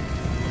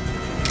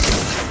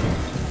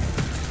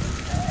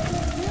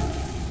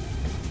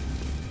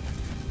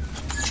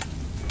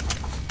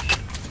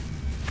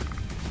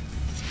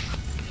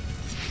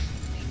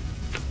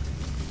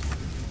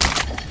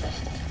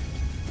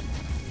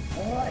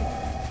 All right,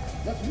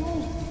 let's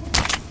move.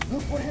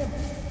 Look for him.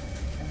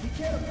 And be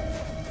careful.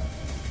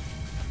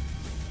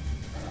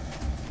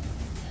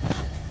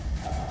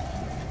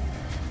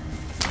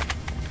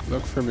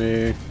 Look for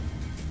me.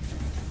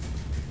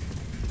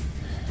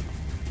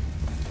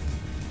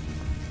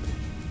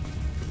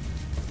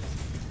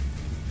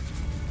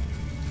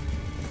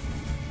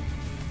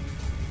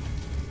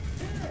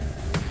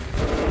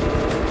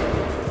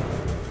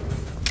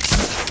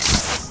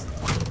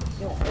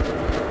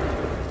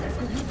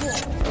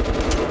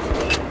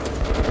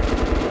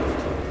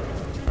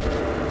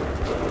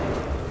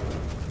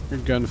 Your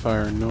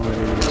gunfire, no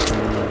idea what's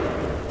going on.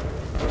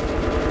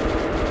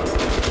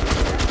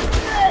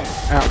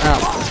 Ow, ow.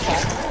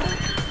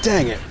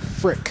 Dang it,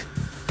 frick.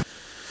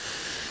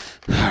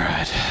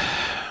 Alright.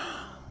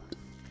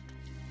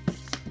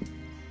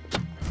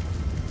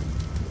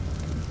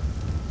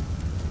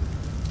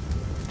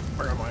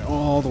 Where am I?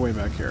 All the way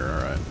back here,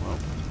 alright, well.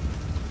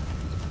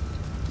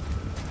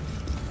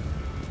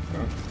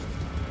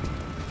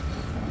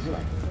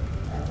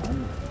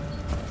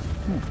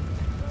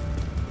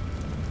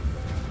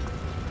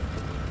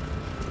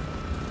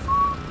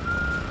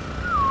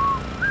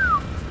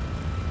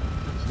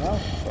 Well,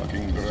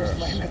 Fucking it's just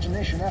my grass.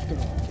 imagination after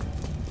all.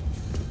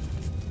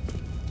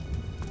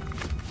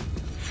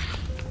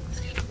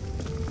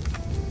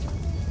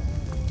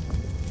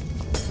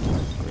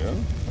 Well,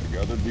 I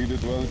gotta beat it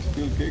while it's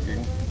still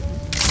kicking.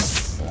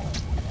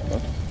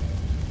 What?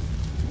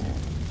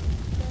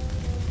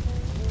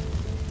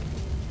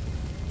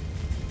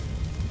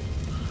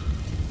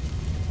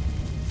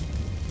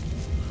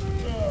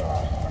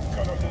 I'm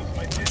gonna lose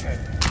my dinner.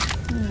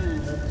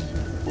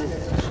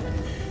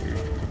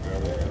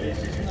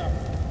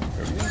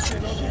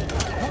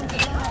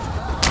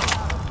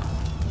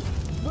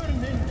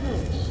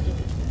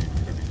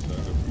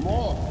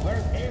 More.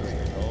 Where's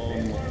Avery?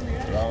 Home,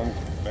 drunk,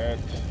 fat,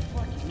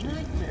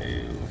 just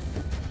pale.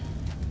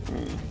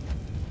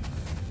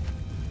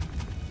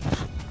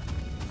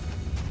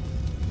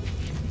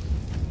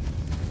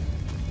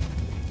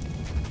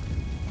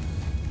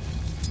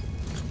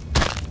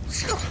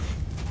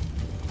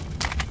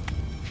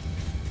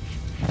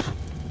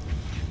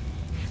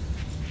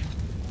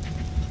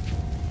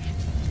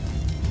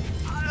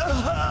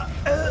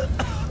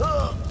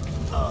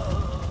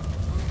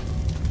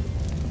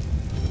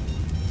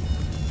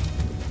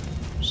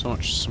 So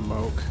much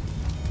smoke.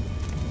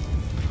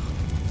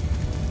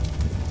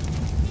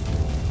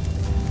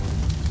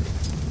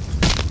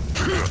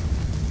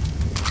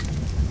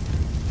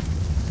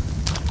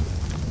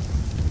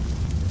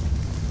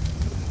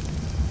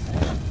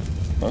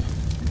 What?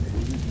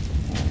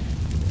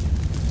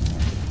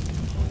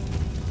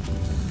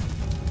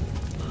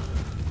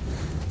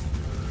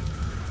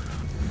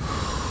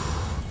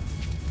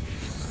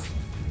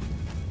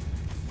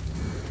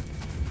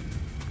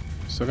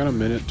 Still got a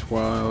minute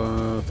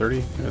 30?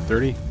 Minute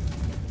 30?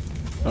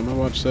 What my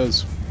watch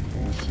says.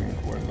 You seem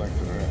quite like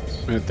the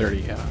rats. Minute 30,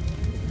 yeah.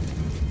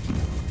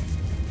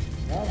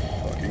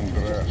 Fucking My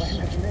grass.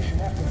 imagination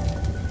after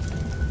all.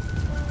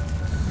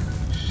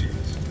 Shit.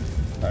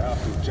 I have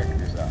to check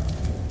this out.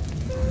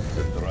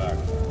 The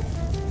dragon.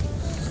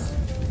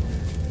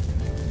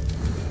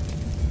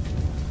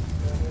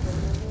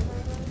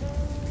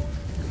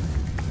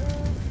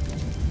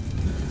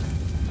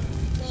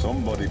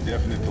 Somebody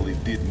definitely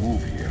did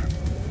move here.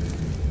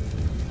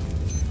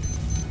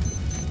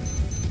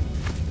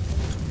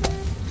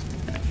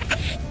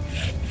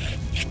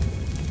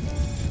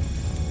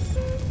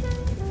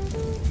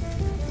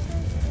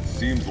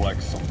 Seems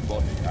like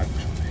somebody,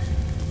 actually.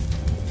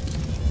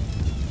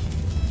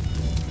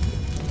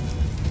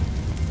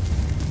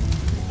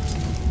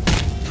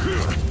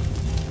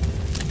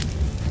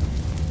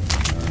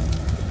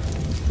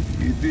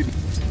 He did.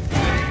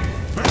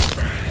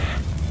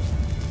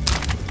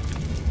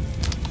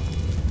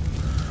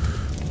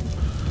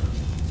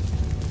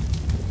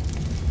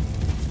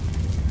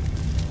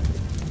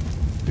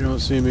 You don't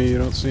see me, you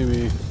don't see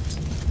me.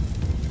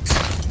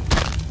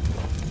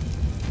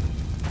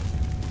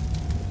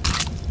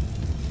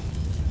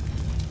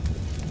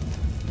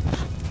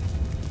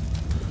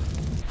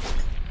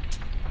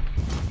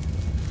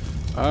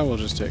 I will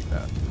just take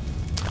that.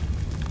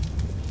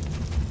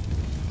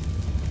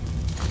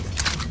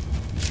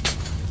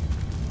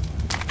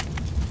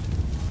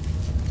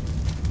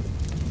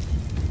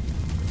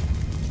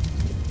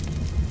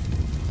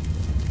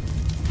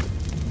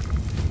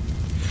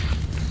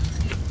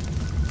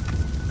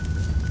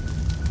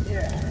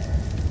 Yeah,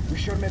 we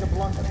sure made a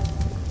blunder.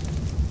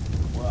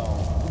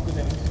 Well, who could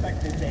have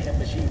expected they have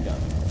machine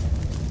guns?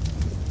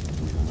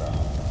 We don't know.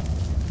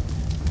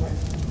 Well,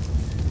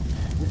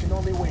 we can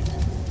only wait.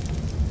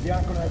 They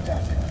aren't gonna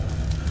attack.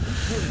 And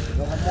soon,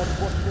 they'll have more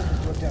important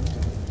business to attend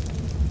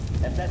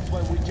to. And that's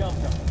why we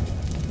jumped them.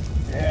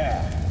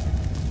 Yeah.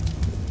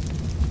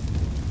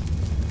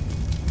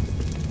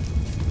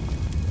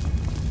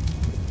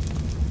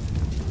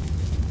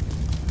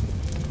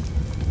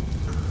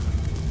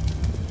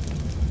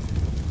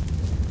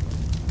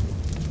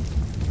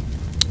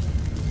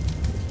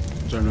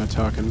 So I'm not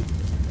talking.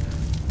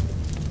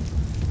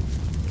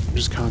 I'm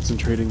just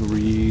concentrating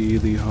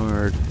really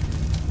hard.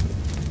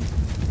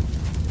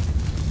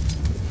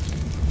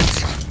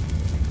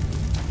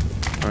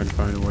 Trying to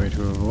find a way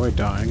to avoid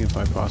dying if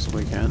I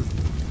possibly can.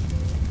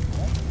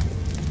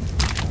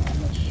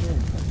 I'm not sure,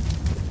 but...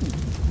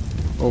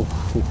 Oh,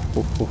 ho,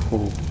 ho, ho,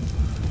 ho.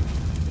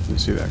 Didn't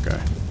see that guy.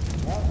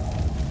 Well,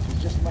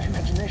 it's just my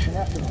imagination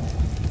after all.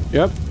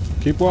 Yep,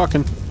 keep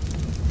walking.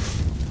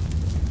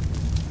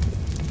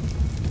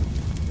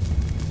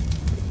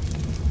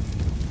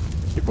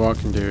 Keep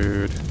walking,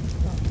 dude.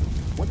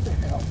 What the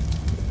hell?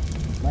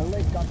 My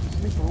leg got to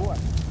sleep or what?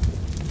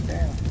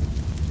 Damn.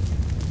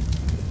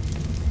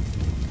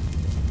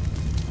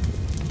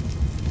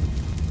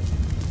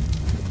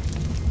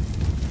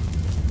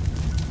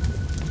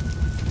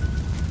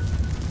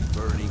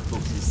 Burning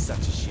books is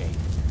such a shame.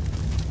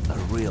 A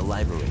real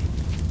library.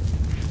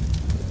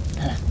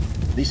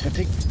 These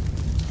fatigue...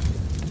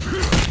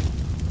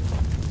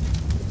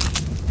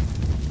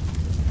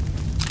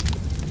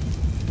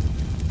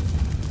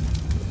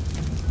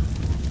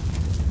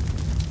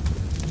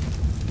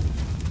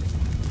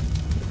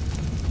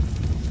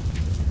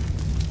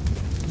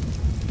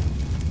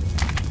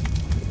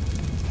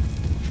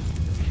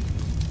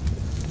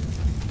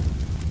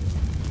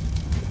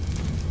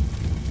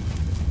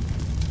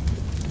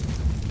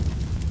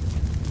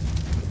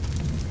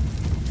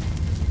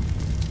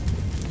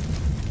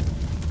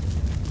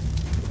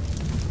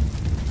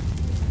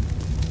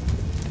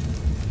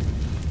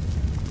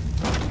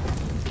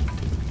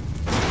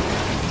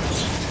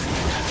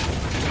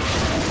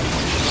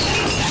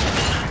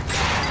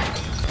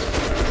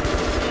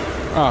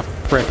 Ah,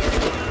 frick.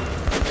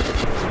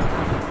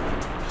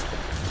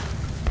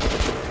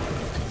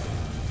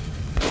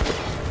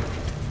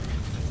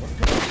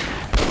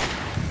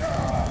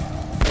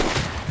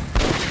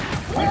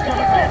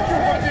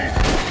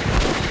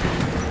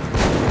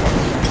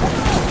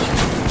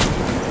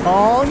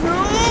 Oh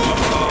no!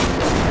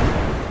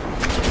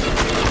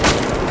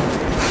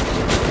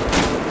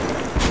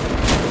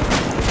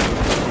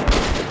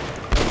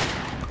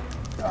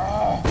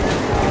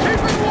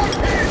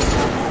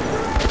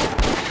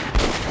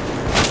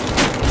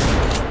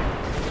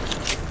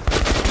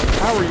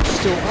 How are you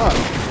still up?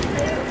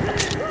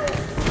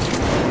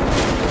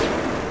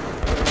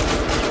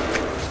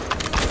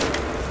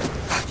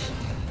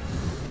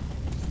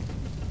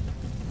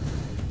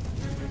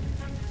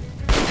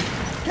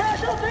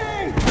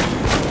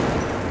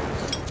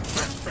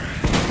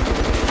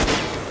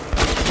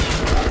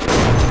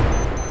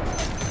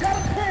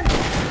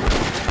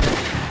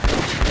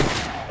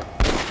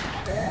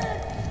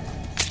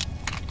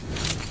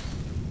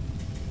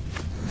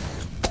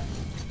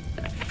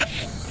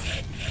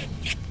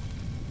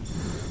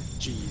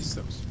 Jeez,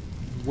 that was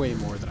way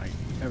more than I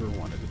ever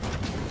wanted it to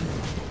be.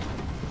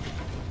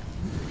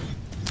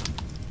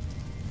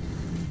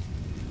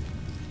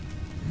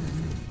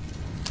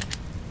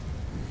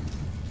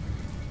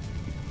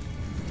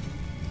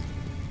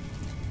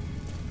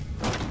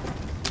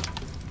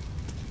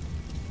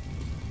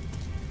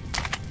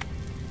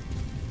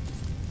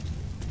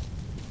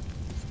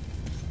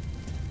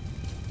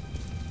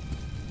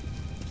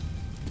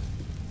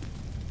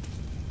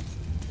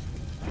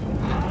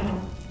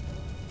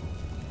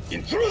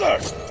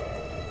 Intruders!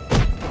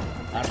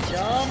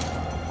 Artyom,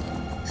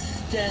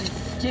 stand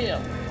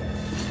still,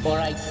 or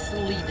I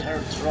slit her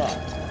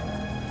throat.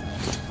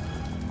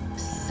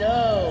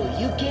 So,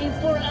 you came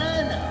for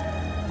Anna.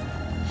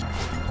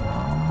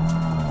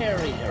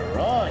 Very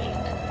heroic,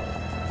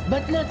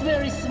 but not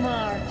very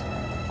smart.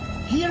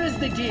 Here is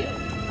the deal.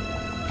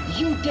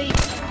 You take...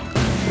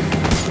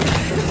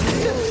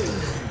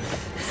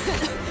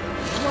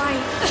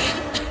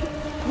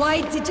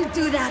 Why did you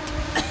do that?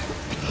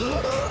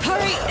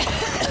 Hurry!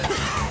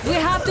 We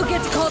have to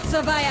get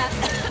Kotsavaya!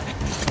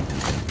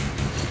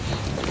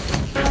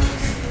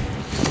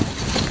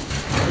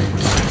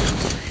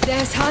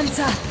 There's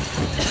Hansa!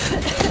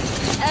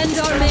 And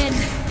our men!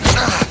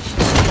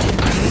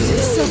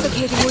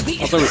 Suffocating would be...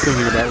 All I was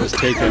thinking about was a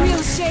taking...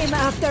 real shame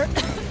after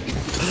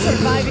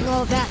surviving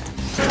all that.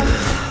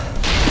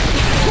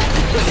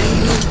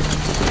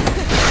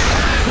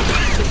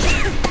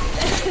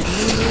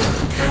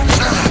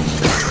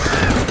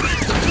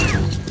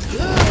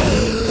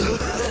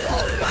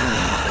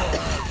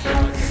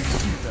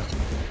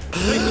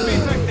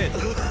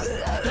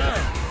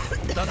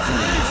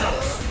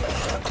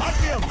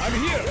 I'm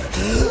here!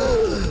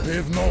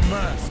 They've no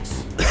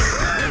masks.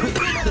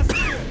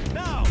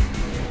 Now!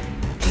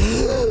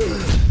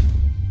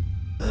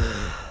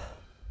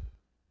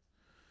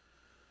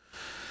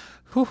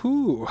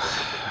 Hoo-hoo.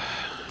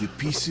 The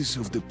pieces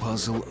of the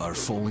puzzle are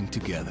falling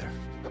together.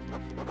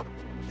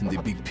 And the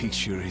big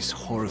picture is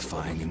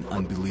horrifying and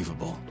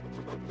unbelievable.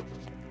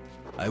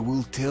 I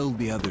will tell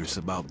the others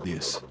about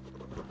this,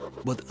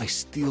 but I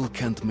still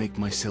can't make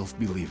myself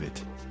believe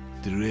it.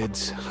 The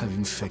Reds have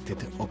infected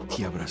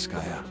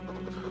Oktyabrskaya,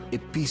 a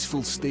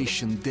peaceful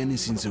station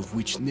denizens of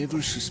which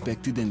never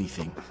suspected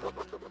anything,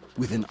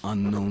 with an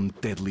unknown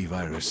deadly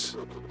virus.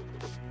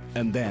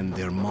 And then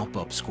their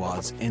mop-up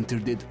squads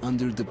entered it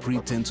under the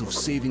pretense of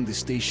saving the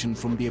station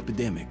from the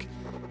epidemic,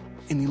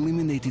 and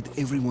eliminated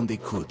everyone they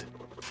could.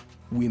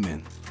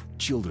 Women,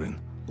 children,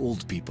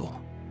 old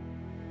people.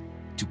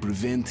 To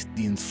prevent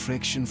the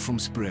infection from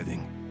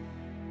spreading.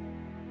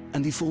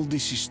 And if all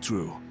this is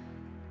true,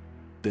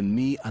 then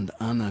me and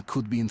Anna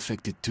could be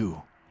infected too.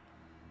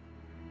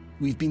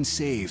 We've been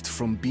saved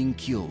from being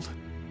killed,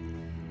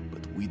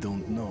 but we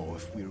don't know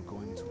if we're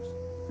going to...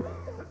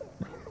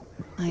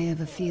 I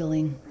have a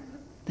feeling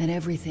that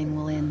everything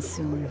will end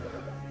soon.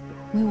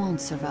 We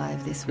won't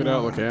survive this war. Good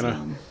outlook, Anna.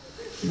 Artyom.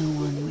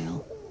 No one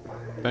will.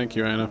 Thank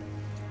you, Anna.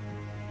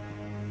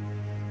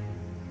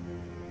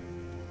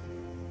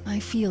 I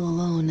feel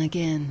alone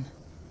again.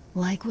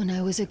 Like when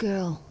I was a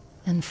girl,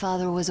 and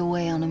Father was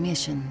away on a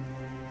mission.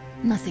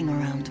 Nothing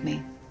around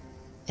me.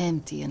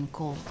 Empty and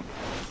cold.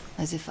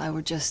 As if I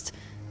were just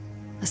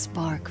a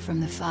spark from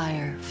the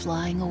fire,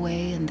 flying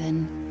away and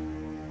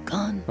then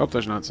gone. Hope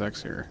there's not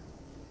sex here.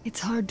 It's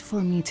hard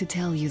for me to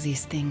tell you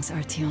these things,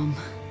 Artyom.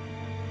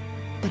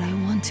 But I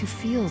want to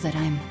feel that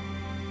I'm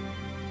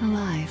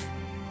alive.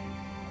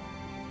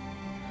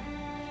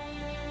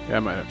 Yeah, I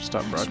might have to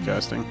stop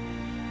broadcasting.